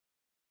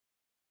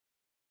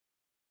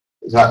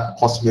 Is that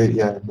possibly,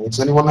 yeah, does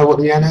anyone know what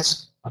the N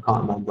is? I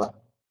can't remember.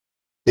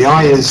 The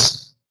I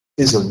is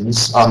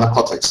isms,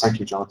 narcotics, thank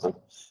you, Jonathan.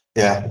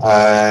 Yeah,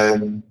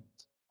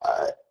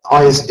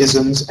 I is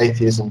isms,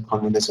 atheism,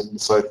 communism, and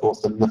so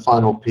forth, and the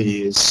final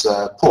P is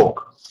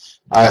pork.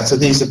 So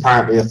these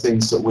apparently are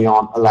things that we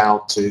aren't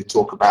allowed to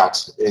talk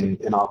about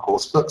in our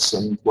course books,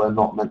 and we're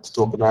not meant to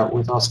talk about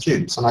with our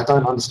students, and I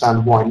don't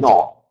understand why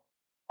not.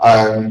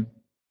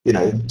 you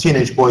know,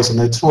 teenage boys are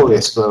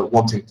notorious for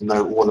wanting to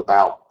know all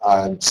about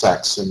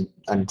sex and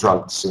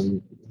drugs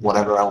and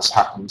whatever else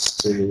happens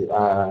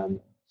to,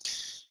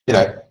 you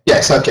know,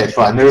 yes, okay,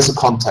 fine, there is a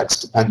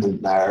context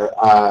dependent there,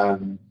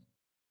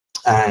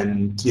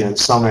 and, you know,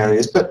 some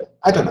areas, but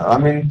I don't know, I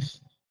mean,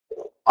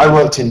 I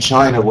worked in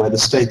China where the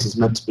state is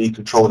meant to be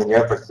controlling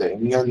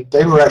everything, and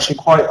they were actually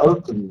quite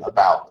open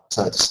about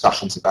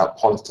discussions about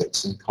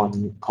politics and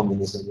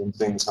communism and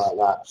things like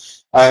that.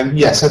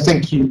 Yes, I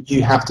think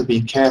you have to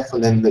be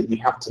careful in that you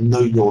have to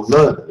know your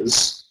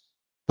learners,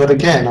 but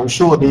again, I'm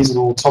sure these are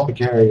all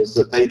topic areas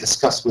that they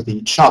discuss with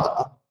each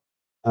other,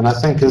 and I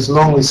think as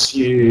long as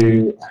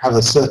you have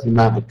a certain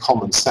amount of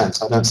common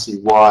sense, I don't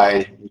see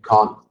why you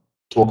can't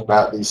talk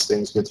about these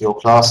things with your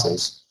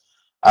classes.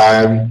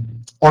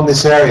 On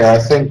this area, I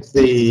think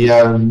the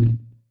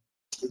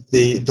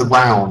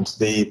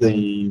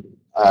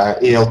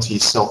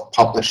ELT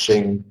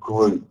self-publishing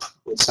group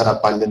set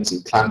up by Lindsay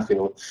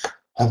Clanfield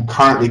have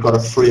currently got a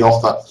free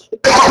offer.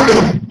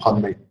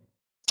 Pardon me.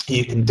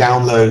 You can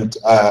download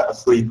a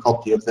free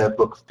copy of their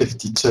book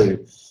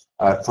 52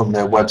 from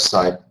their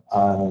website,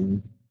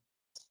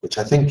 which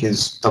I think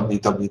is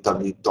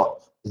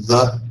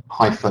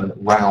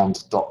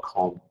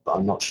www.the-round.com, but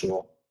I'm not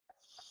sure.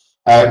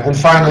 And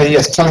finally,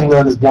 yes, telling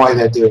learners why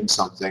they're doing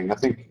something. I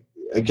think,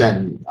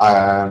 again,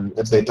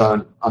 if they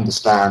don't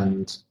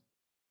understand,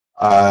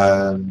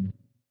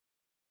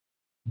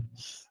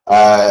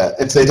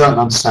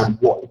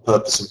 what the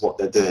purpose of what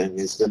they're doing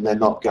is, then they're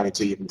not going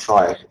to even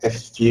try.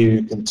 If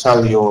you can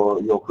tell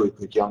your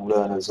group of young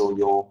learners or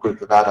your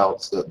group of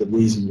adults that the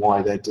reason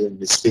why they're doing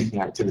this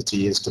speaking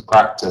activity is to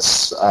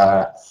practice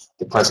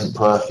the present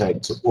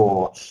perfect,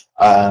 or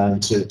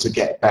to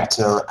get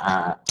better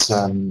at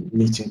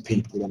meeting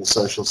people in a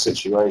social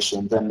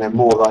situation, then they're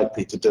more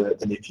likely to do it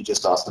than if you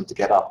just ask them to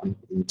get up and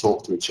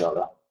talk to each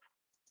other.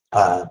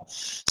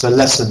 So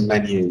lesson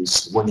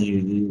menus, when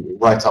you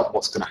write up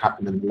what's going to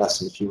happen in the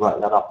lesson, if you write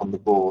that up on the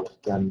board,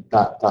 then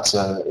that's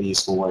a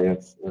useful way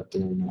of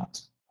doing that.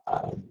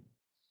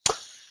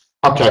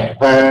 Okay,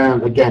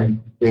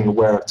 again, being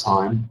aware of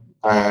time.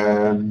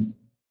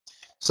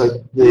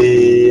 So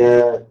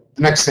the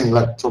next thing,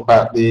 let's talk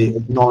about the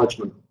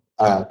acknowledgement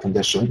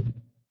condition.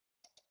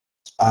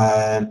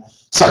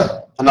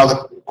 So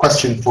another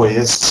question for you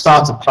is: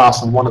 start a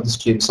class and one of the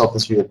students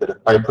offers you a bit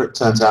of paper. It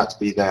turns out to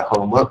be their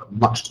homework,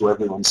 much to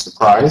everyone's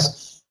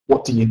surprise.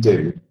 What do you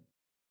do?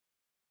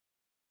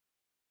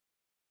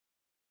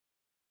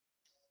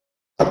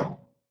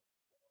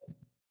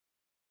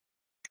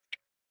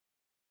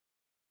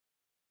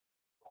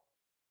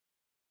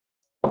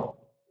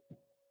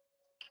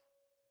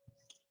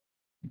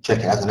 Check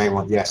it as an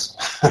A1, yes.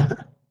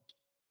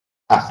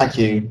 Thank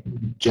you,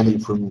 Jenny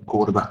from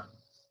Cordoba.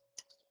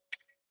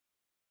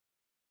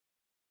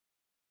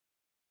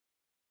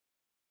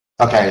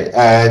 Okay,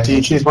 do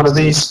you choose one of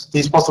these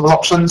possible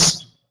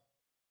options?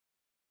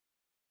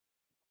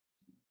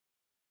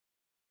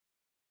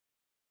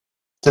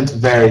 Tend to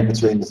vary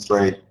between the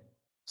three.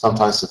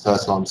 Sometimes the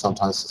first one,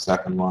 sometimes the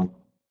second one.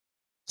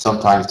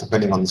 Sometimes,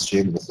 depending on the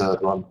student, the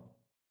third one.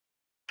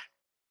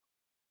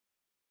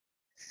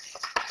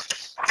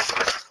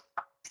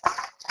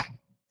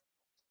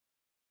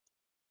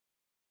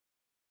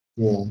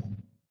 Yeah.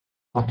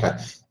 Okay.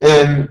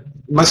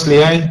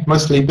 Mostly A,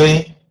 mostly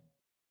B.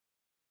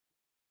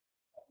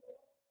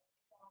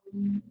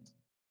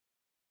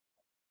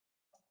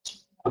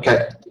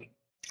 Okay.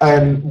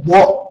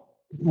 What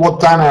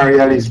Dan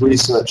Ariely's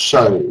research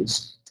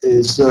shows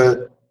is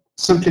that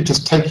simply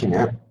just taking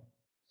it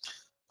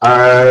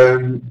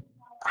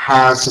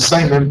has the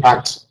same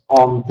impact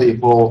on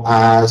people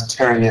as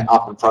tearing it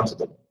up in front of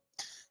them.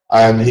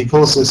 He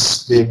calls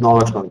this the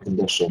acknowledgement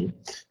condition.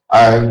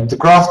 The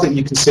graph that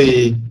you can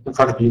see in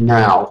front of you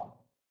now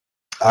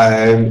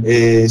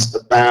is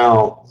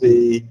about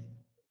the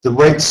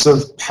rates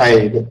of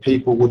pay that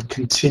people would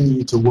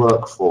continue to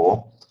work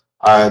for,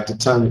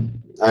 depending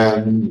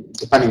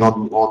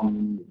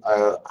on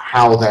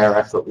how their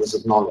effort was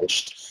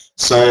acknowledged.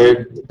 So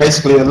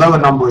basically, a lower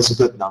number is a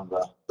good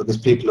number because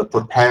people are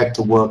prepared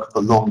to work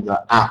for longer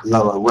at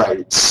lower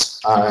rates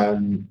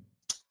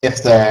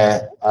if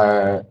their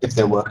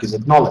work is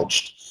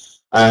acknowledged.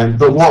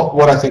 But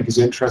what I think is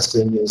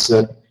interesting is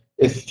that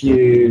if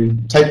you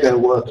take their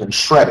work and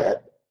shred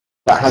it,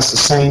 that has the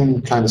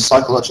same kind of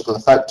psychological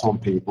effect on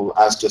people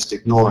as just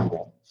ignoring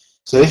it.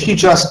 So if you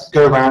just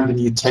go around and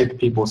you take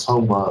people's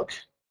homework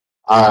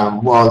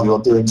while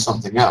you're doing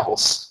something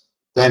else,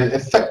 then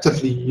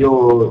effectively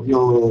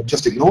you're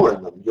just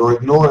ignoring them. You're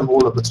ignoring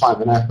all of the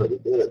time and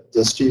effort that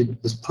the student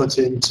has put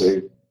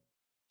into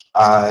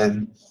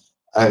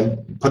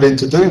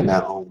doing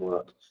their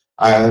homework.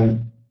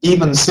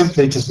 Even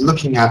simply just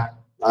looking at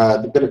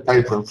the bit of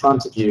paper in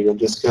front of you and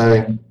just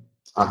going,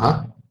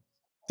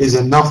 is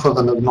enough of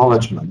an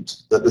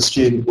acknowledgement that the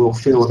student will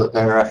feel that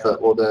their effort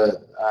or their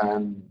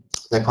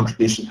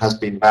contribution has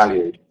been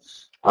valued.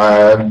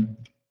 And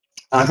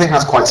I think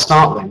that's quite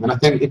startling. And I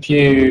think if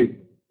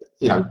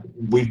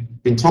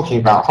we've been talking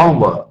about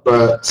homework,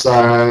 but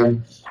I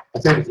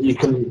think you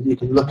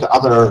can look at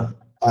other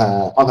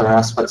other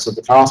aspects of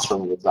the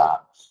classroom with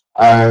that.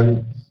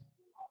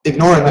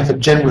 Ignoring effort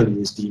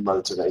generally is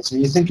demotivating.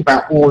 You think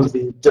about all of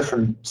the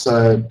different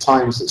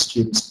times that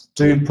students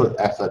do put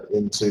effort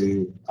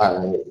into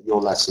your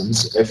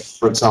lessons. If,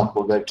 for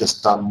example, they've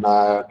just done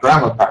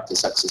grammar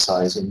practice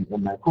exercise in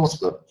their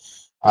coursebook,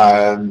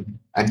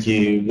 and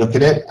you look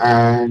at it,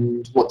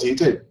 and what do?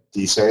 Do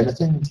you say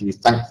anything? Do you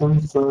thank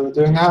them for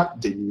doing that?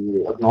 Do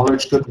you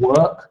acknowledge good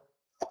work?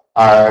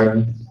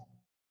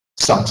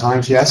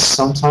 Sometimes yes,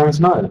 sometimes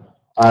no.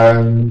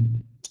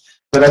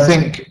 But I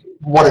think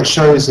what it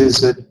shows is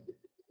that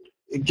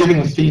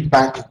giving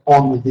feedback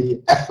on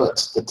the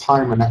effort, the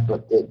time and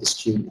effort that the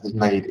student has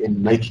made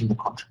in making the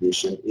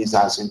contribution is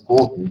as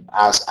important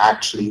as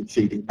actually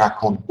feeding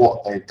back on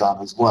what they've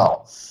done as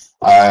well.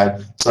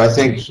 So I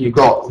think you've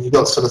got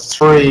sort of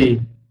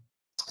three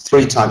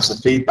types of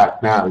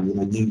feedback now. You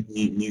know,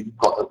 you've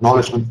got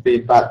acknowledgement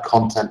feedback,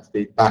 content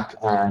feedback,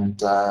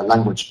 and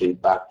language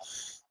feedback.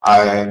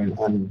 And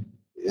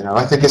you know,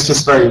 I think it's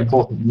just very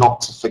important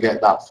not to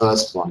forget that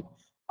first one.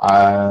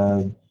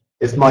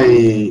 If my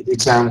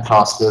exam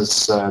class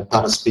has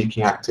done a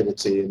speaking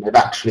activity and they've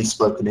actually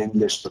spoken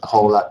English for the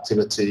whole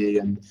activity,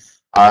 and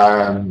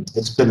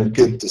it's been a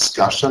good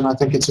discussion, I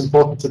think it's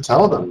important to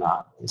tell them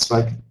that. It's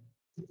like,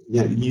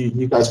 you know,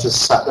 you guys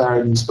just sat there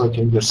and you spoke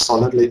English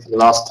solidly for the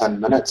last 10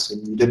 minutes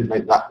and you didn't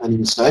make that many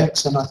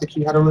mistakes, and I think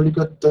you had a really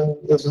good,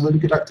 it was a really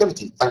good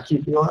activity. Thank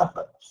you for your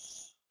effort.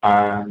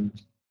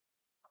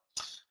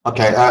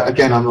 Okay,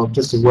 again, I'm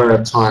just aware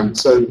of time.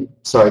 So,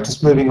 sorry,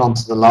 just moving on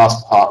to the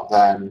last part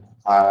then.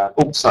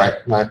 Oh, sorry,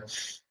 no,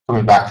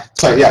 coming back.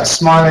 So, yeah,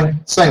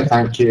 smiling, saying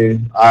thank you,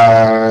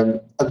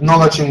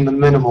 acknowledging the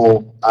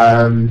minimal.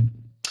 Yeah,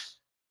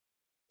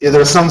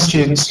 there are some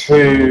students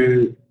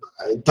who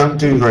don't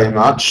do very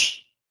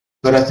much,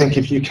 but I think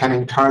if you can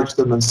encourage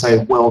them and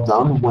say well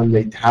done when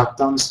they have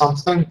done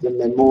something, then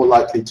they're more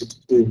likely to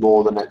do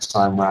more the next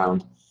time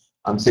round.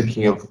 I'm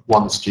thinking of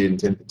one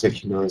student in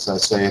particular as I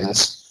say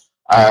this,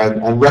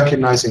 and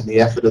recognizing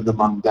the effort of the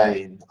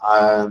mundane.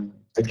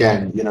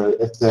 Again, you know,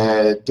 if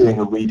they're doing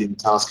a reading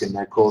task in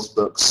their course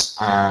books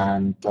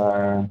and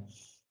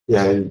you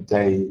know,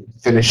 they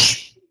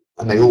finish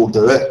and they all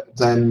do it,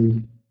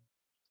 then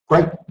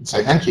great,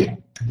 say thank you,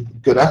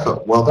 good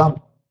effort, well done,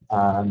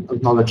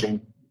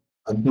 acknowledging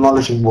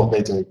what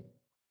they do.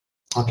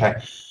 Okay,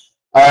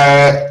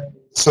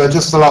 so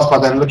just the last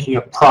part then, looking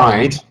at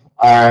pride.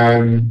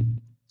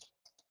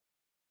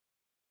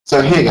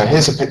 So here you go,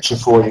 here's a picture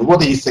for you.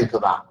 What do you think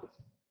of that?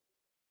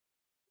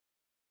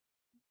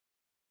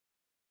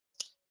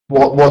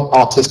 What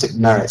artistic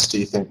merits do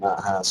you think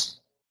that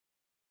has?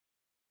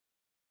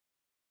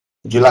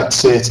 Would you like to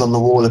see it on the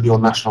wall of your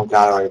National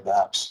Gallery,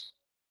 perhaps?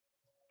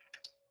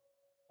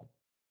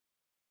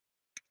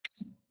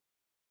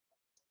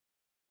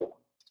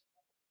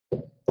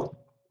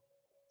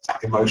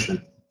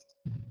 Emotion.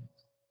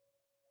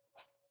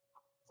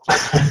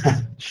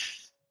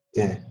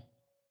 Yeah.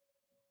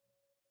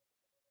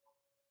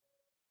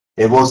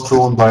 It was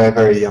drawn by a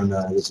very young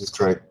girl, this is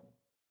true.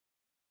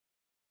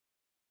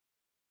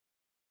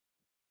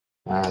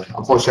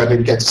 Unfortunately, I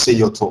didn't get to see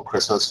your talk,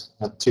 Chris. I was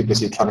too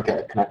busy trying to get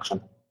a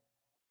connection.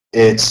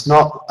 It's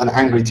not an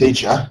angry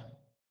teacher.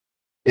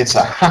 It's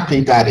a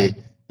happy daddy.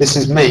 This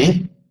is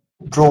me,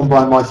 drawn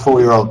by my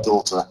 4-year-old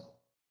daughter.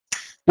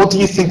 What do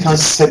you think I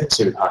said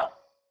to her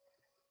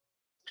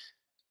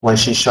when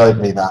she showed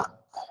me that?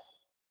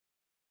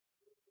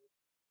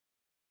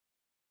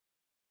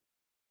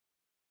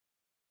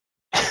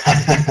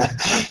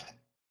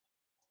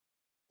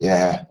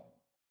 Yeah.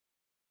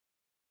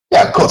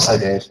 Yeah, of course I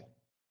did.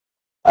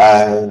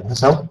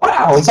 So,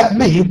 wow, is that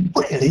me?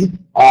 Really?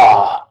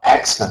 Ah,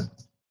 excellent.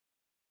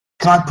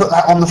 Can I put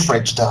that on the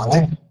fridge,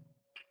 darling?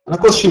 And of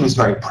course she was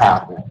very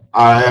proud of it.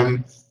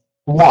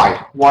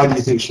 Why? Why do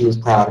you think she was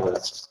proud of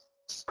it?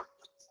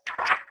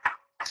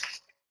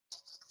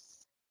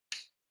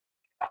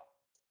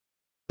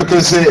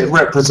 Because it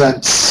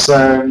represents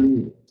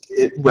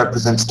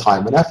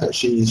time and effort.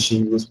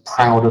 She was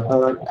proud of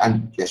her,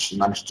 and yes, she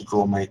managed to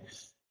draw me.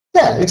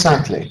 Yeah,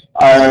 exactly.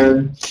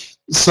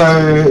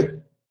 So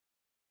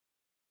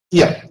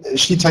yeah,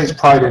 she takes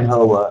pride in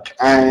her work,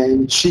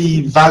 and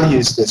she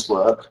values this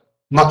work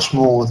much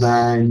more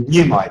than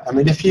you might. I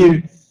mean, if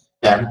you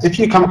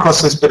come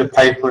across this bit of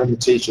paper in the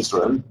teacher's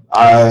room,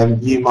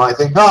 you might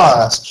think, oh,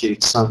 that's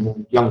cute,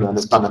 some young learner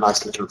has done a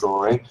nice little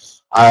drawing,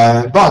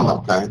 but I'm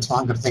not going to.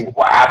 I'm going to think,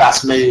 wow,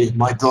 that's me,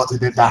 my daughter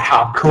did that,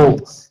 how cool.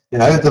 You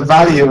know, the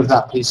value of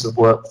that piece of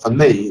work for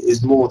me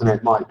is more than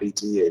it might be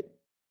to you.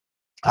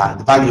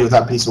 And the value of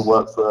that piece of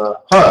work for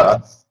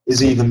her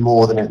is even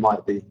more than it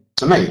might be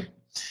to me.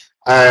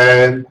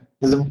 The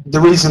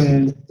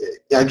reason,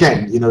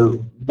 again, you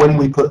know, when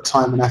we put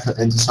time and effort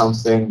into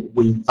something,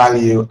 we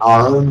value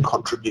our own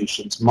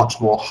contributions much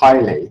more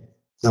highly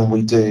than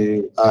we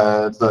do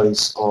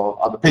those of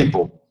other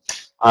people.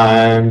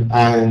 And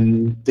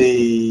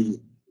the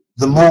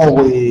more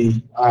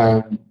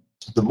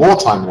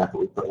time and effort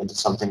we put into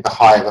something, the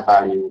higher the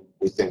value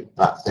we think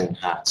that thing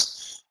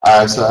has.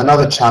 So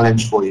another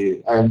challenge for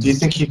you. Do you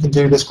think you can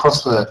do this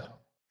crossword?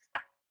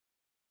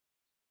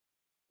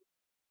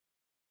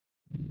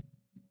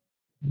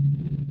 Do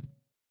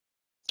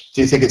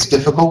you think it's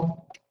difficult?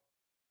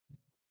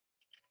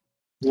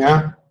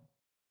 Yeah?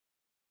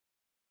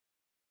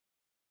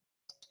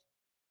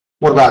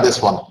 What about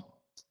this one?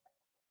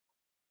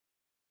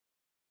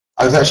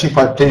 I was actually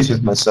quite pleased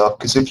with myself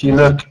because if you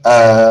look,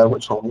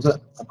 which one was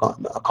it?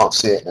 I can't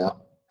see it now.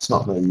 It's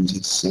not very easy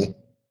to see.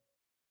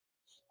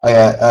 Oh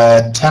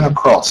yeah, 10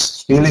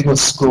 across. Feeling of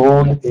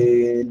scorn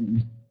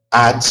in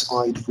ads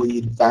I'd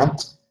read vamp.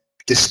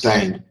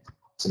 Disdain.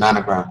 It's an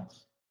anagram.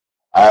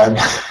 Um,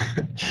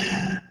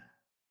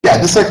 yeah,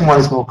 the second one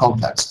is more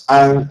complex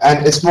and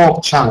it's more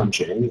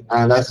challenging.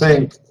 And I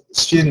think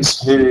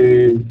students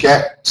who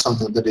get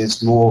something that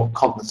is more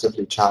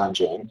cognitively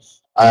challenging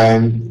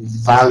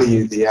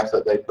value the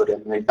effort they put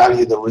in. They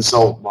value the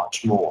result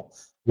much more.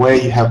 Where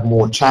you have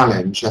more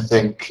challenge, I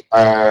think,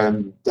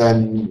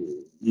 then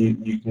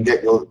you can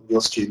get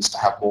your students to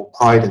have more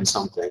pride in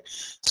something.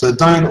 So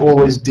don't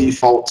always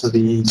default to the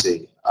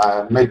easy.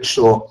 Make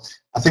sure,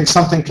 I think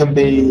something can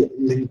be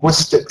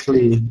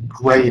linguistically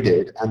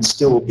graded and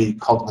still be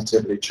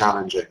cognitively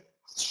challenging.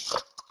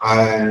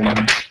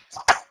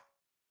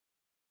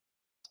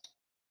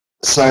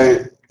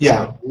 So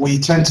yeah, we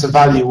tend to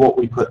value what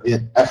we put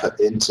in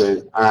effort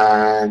into,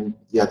 and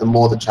yeah, the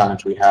more the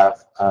challenge we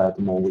have, the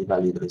more we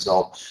value the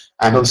result.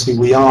 And obviously,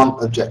 we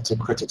aren't objective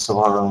critics of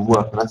our own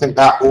work, and I think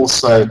that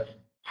also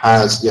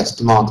has, yes,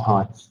 demand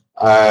high.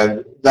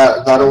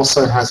 That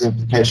also has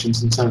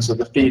implications in terms of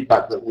the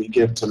feedback that we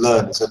give to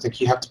learners. I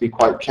think you have to be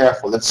quite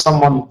careful. If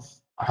someone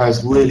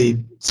has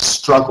really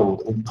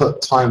struggled and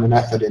put time and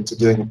effort into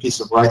doing a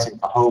piece of writing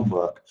for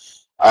homework,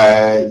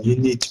 you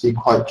need to be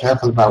quite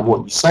careful about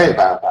what you say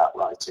about that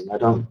writing.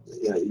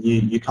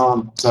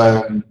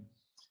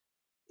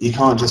 You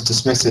can't just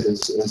dismiss it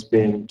as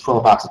being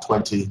 12 out of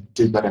 20,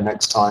 do better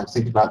next time,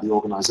 think about the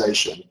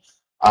organisation.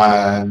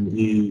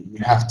 You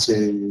have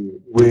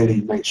to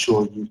really make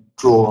sure you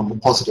draw on the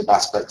positive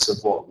aspects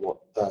of what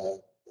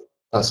the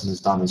person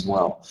has done as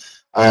well.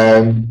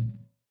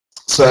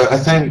 So I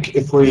think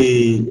if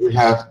we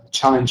have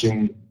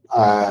challenging,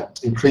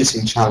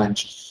 increasing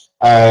challenge,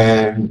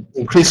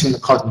 increasing the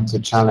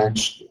cognitive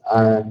challenge,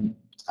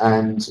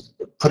 and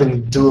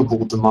putting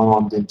doable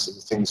demand into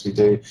the things we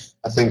do.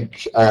 I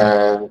think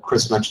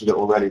Chris mentioned it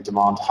already,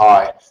 demand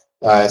high.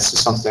 This is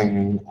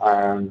something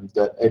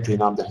that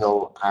Adrian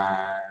Underhill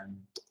and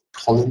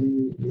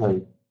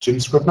Jim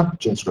Scribner?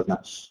 Jim Scribner.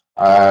 Is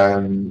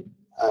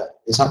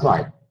that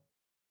right?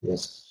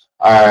 Yes.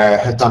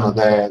 Have done on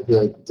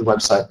the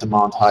website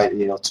Demand High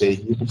ELT.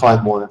 You can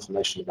find more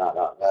information about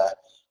that there.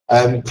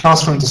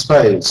 Classroom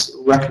displays,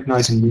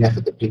 recognising the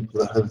effort that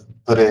people have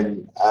put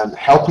in,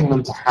 helping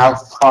them to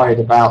have pride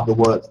about the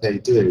work they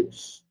do,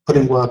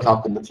 putting work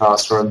up in the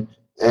classroom.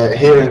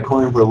 Here in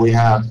Coimbra we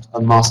have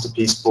a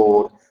masterpiece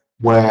board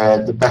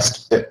where the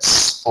best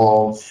bits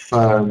of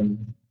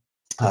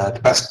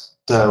the best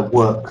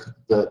work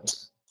that,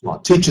 well,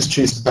 teachers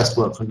choose the best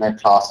work from their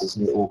classes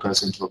and it all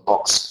goes into a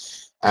box.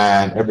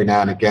 And every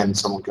now and again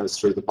someone goes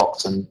through the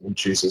box and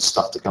chooses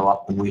stuff to go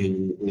up, and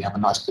we have a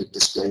nice big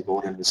display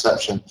board in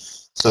reception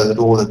so that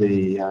all of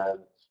the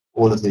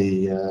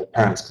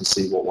parents can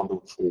see what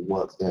wonderful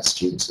work their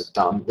students have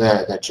done,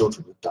 their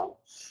children have done.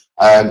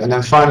 And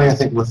then finally, I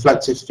think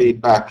reflective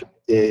feedback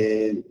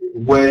is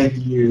where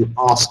you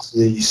ask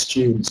the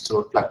students to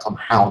reflect on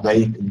how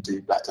they can do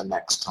better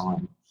next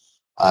time.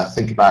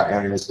 Think about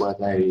areas where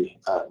they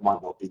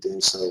might not be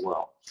doing so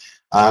well.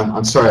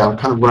 I'm sorry, I'm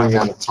kind of running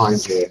out of time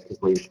here because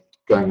we're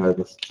going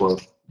over for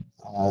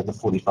the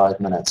 45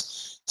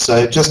 minutes.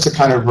 So just to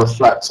kind of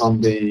reflect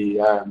on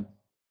the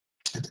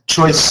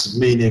choice,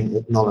 meaning,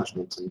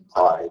 acknowledgement, and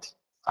pride.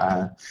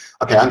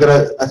 Okay, I'm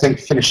going to, I think,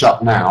 finish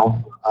up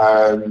now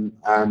and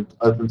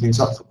open things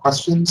up for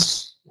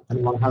questions, if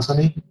anyone has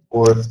any,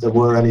 or if there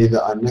were any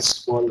that I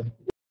missed while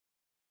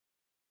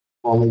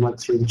we went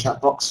through the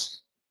chat box.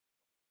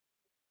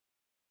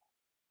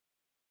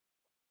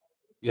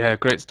 Yeah,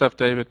 great stuff,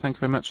 David. Thank you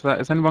very much for that.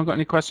 Has anyone got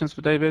any questions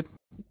for David?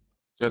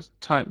 Just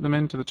type them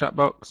into the chat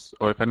box,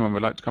 or if anyone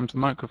would like to come to the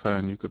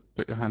microphone, you could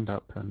put your hand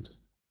up and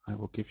I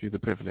will give you the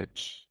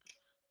privilege.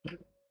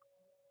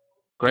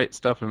 Great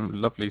stuff and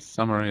lovely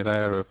summary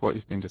there of what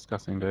you've been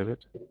discussing,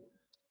 David. It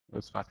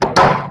was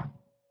fabulous.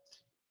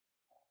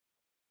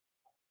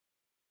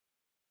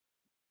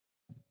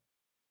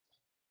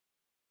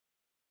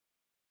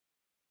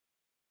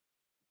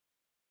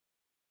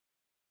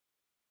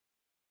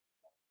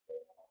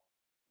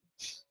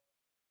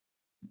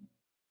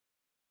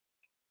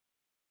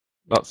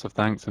 Lots of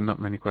thanks and not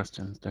many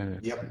questions,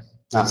 David. Yep,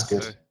 that's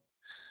good.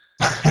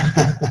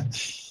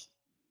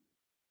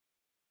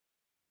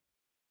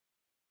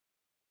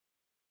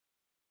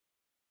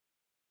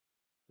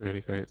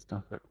 Really great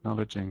stuff,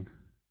 acknowledging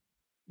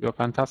your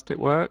fantastic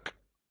work.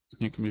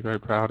 You can be very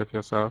proud of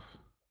yourself.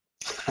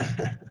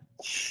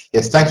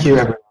 Yes, thank you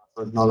everyone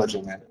for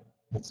acknowledging it.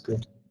 That's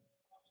good.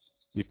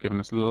 You've given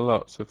us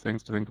lots of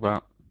things to think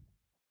about.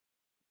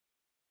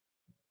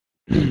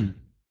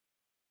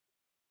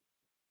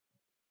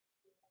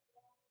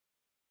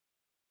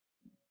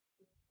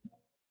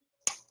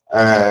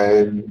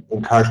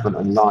 Encouragement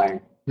and lying.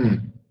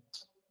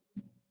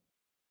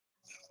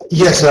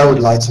 Yes, I would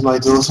lie to my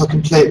daughter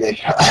completely.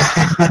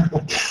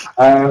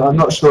 I'm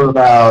not sure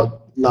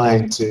about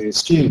lying to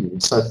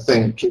students. I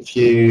think if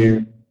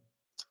you,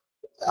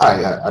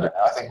 I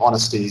think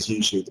honesty is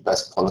usually the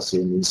best policy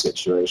in these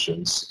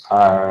situations.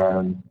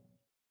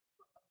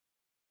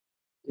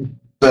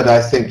 But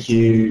I think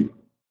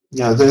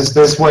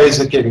there's ways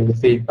of giving the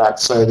feedback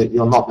so that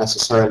you're not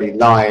necessarily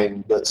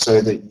lying, but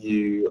so that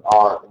you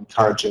are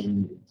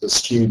encouraging the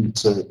student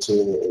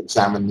to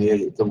examine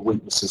the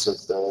weaknesses of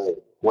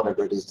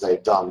whatever it is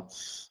they've done.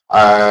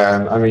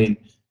 I mean,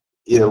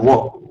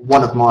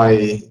 one of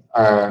my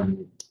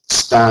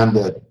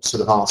standard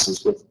sort of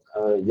answers with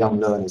young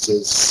learners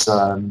is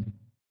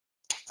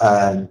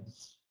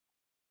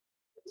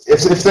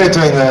if they're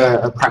doing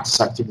a practice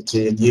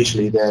activity, and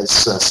usually there's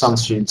some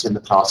students in the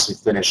class who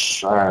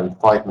finish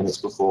 5 minutes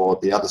before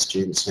the other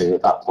students who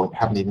at that point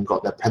haven't even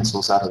got their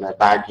pencils out of their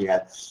bag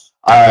yet.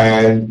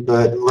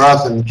 But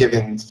rather than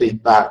giving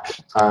feedback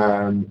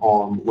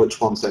on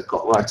which ones they've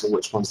got right or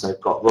which ones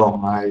they've got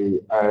wrong,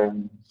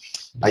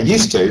 I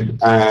used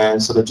to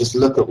sort of just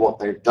look at what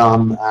they've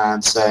done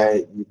and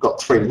say, you've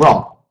got 3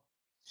 wrong.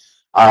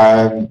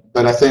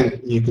 But I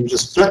think you can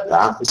just flip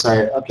that and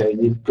say, okay,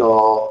 you've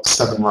got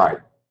 7 right.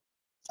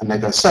 And they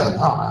go, 7,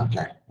 oh,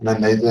 okay. And then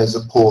there's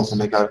a pause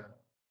and they go,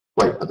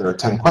 wait, but there are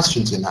 10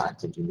 questions in that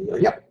activity. And you go,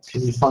 yep,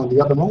 can you find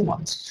the other wrong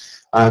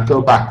ones? Go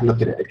back and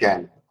look at it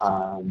again.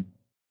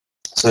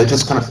 So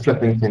just kind of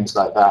flipping things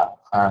like that.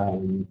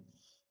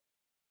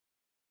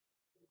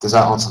 Does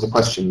that answer the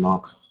question,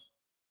 Mark?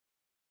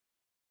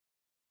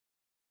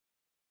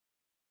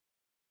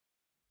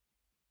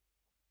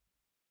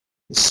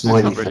 It's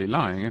not really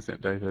lying, is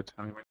it, David?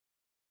 I mean, when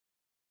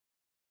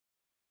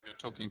you're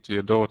talking to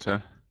your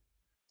daughter,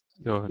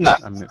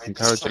 it's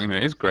encouraging, and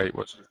it is great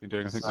what she's been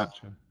doing. I think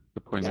that's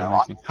the point you're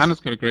making. Hannah's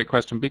got a great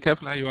question. Be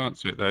careful how you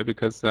answer it, though,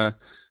 because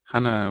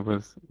Hannah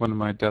was one of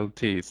my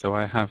Deltees, so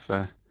I have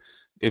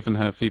given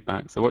her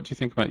feedback. So what do you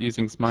think about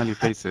using smiley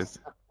faces?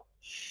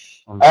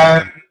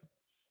 I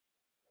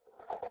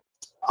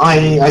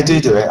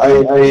do it.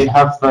 I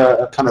have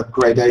a kind of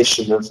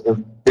gradation of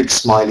big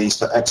smileys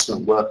for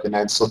excellent work, and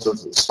then sort of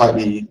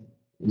slightly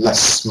less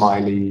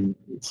smiley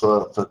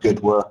for good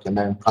work, and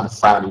then kind of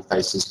frowny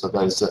faces for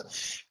those that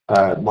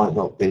might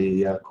not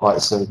be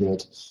quite so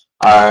good.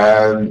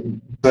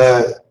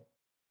 But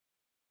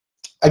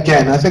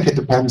again, I think it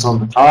depends on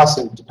the class,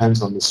 and it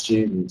depends on the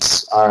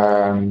students,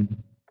 and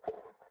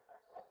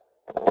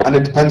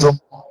it depends on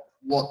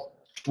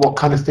what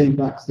kind of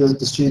feedback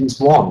the students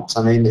want.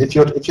 I mean, if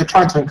you're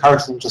trying to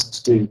encourage them just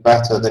to do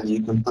better, then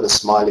you can put a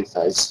smiley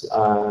face.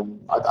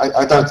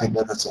 I don't think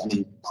that there's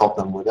any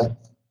problem with it.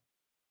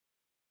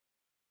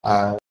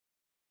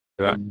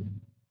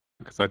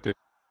 Because I do,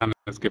 and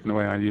it's given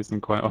away, I use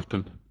them quite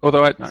often.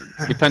 Although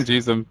we tend to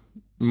use them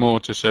more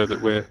to show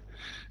that we're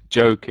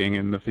joking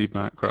in the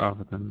feedback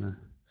rather than,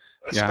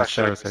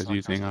 Sarah says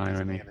using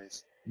irony.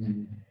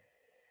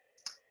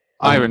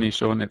 Irony,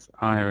 Sean, it's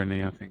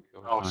irony, I think.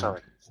 Oh,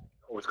 sorry.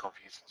 Always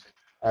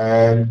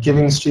confusing.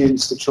 Giving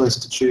students the choice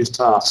to choose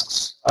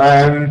tasks.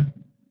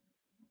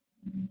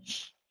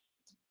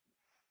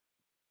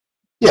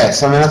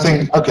 Yes, I mean, I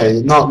think,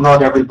 okay,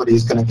 not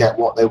everybody's going to get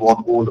what they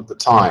want all of the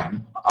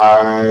time,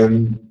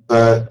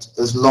 but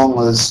as long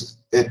as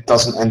it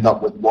doesn't end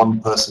up with one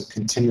person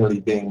continually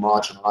being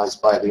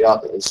marginalized by the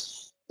others,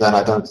 then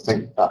I don't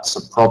think that's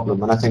a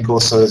problem. And I think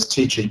also as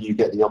teacher, you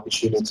get the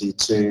opportunity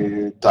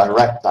to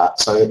direct that.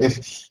 So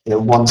if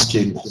one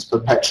student has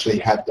perpetually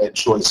had their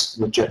choice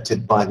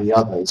rejected by the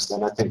others,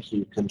 then I think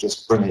you can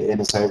just bring it in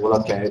and say, well,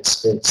 okay,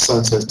 it's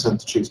so-and-so's turn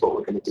to choose what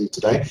we're going to do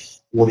today.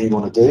 What do you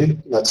want to do?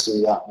 Let's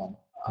do that one.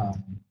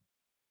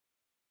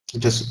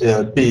 Just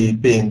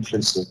be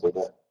inclusive with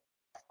it.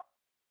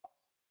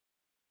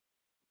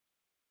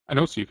 And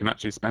also you can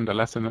actually spend a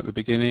lesson at the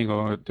beginning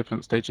or at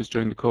different stages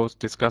during the course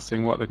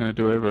discussing what they're going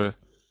to do over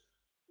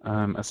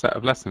a set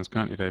of lessons,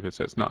 can't you, David?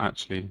 So it's not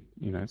actually,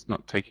 it's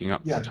not taking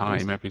up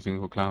time, every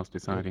single class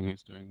deciding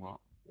who's doing what.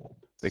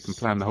 They can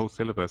plan the whole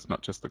syllabus,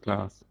 not just the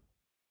class.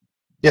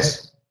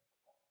 Yes.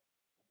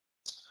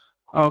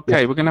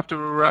 Okay, we're going to have to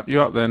wrap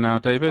you up there now,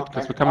 David,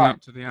 because we're coming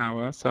up to the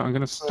hour. So I'm going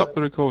to stop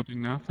the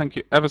recording now. Thank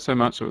you ever so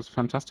much. It was a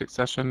fantastic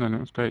session, and it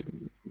was great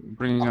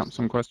bringing up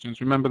some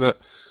questions. Remember that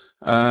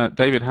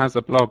David has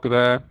a blog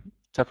there,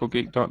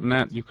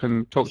 teflgeek.net. You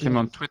can talk to him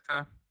on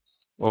Twitter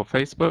or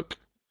Facebook,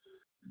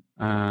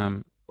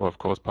 or of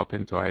course pop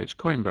into IH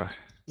Coimbra.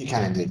 You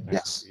can indeed,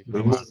 yes.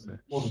 We're more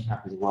than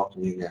happy to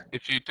welcome you here.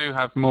 If you do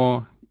have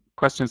more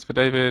questions for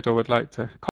David or would like to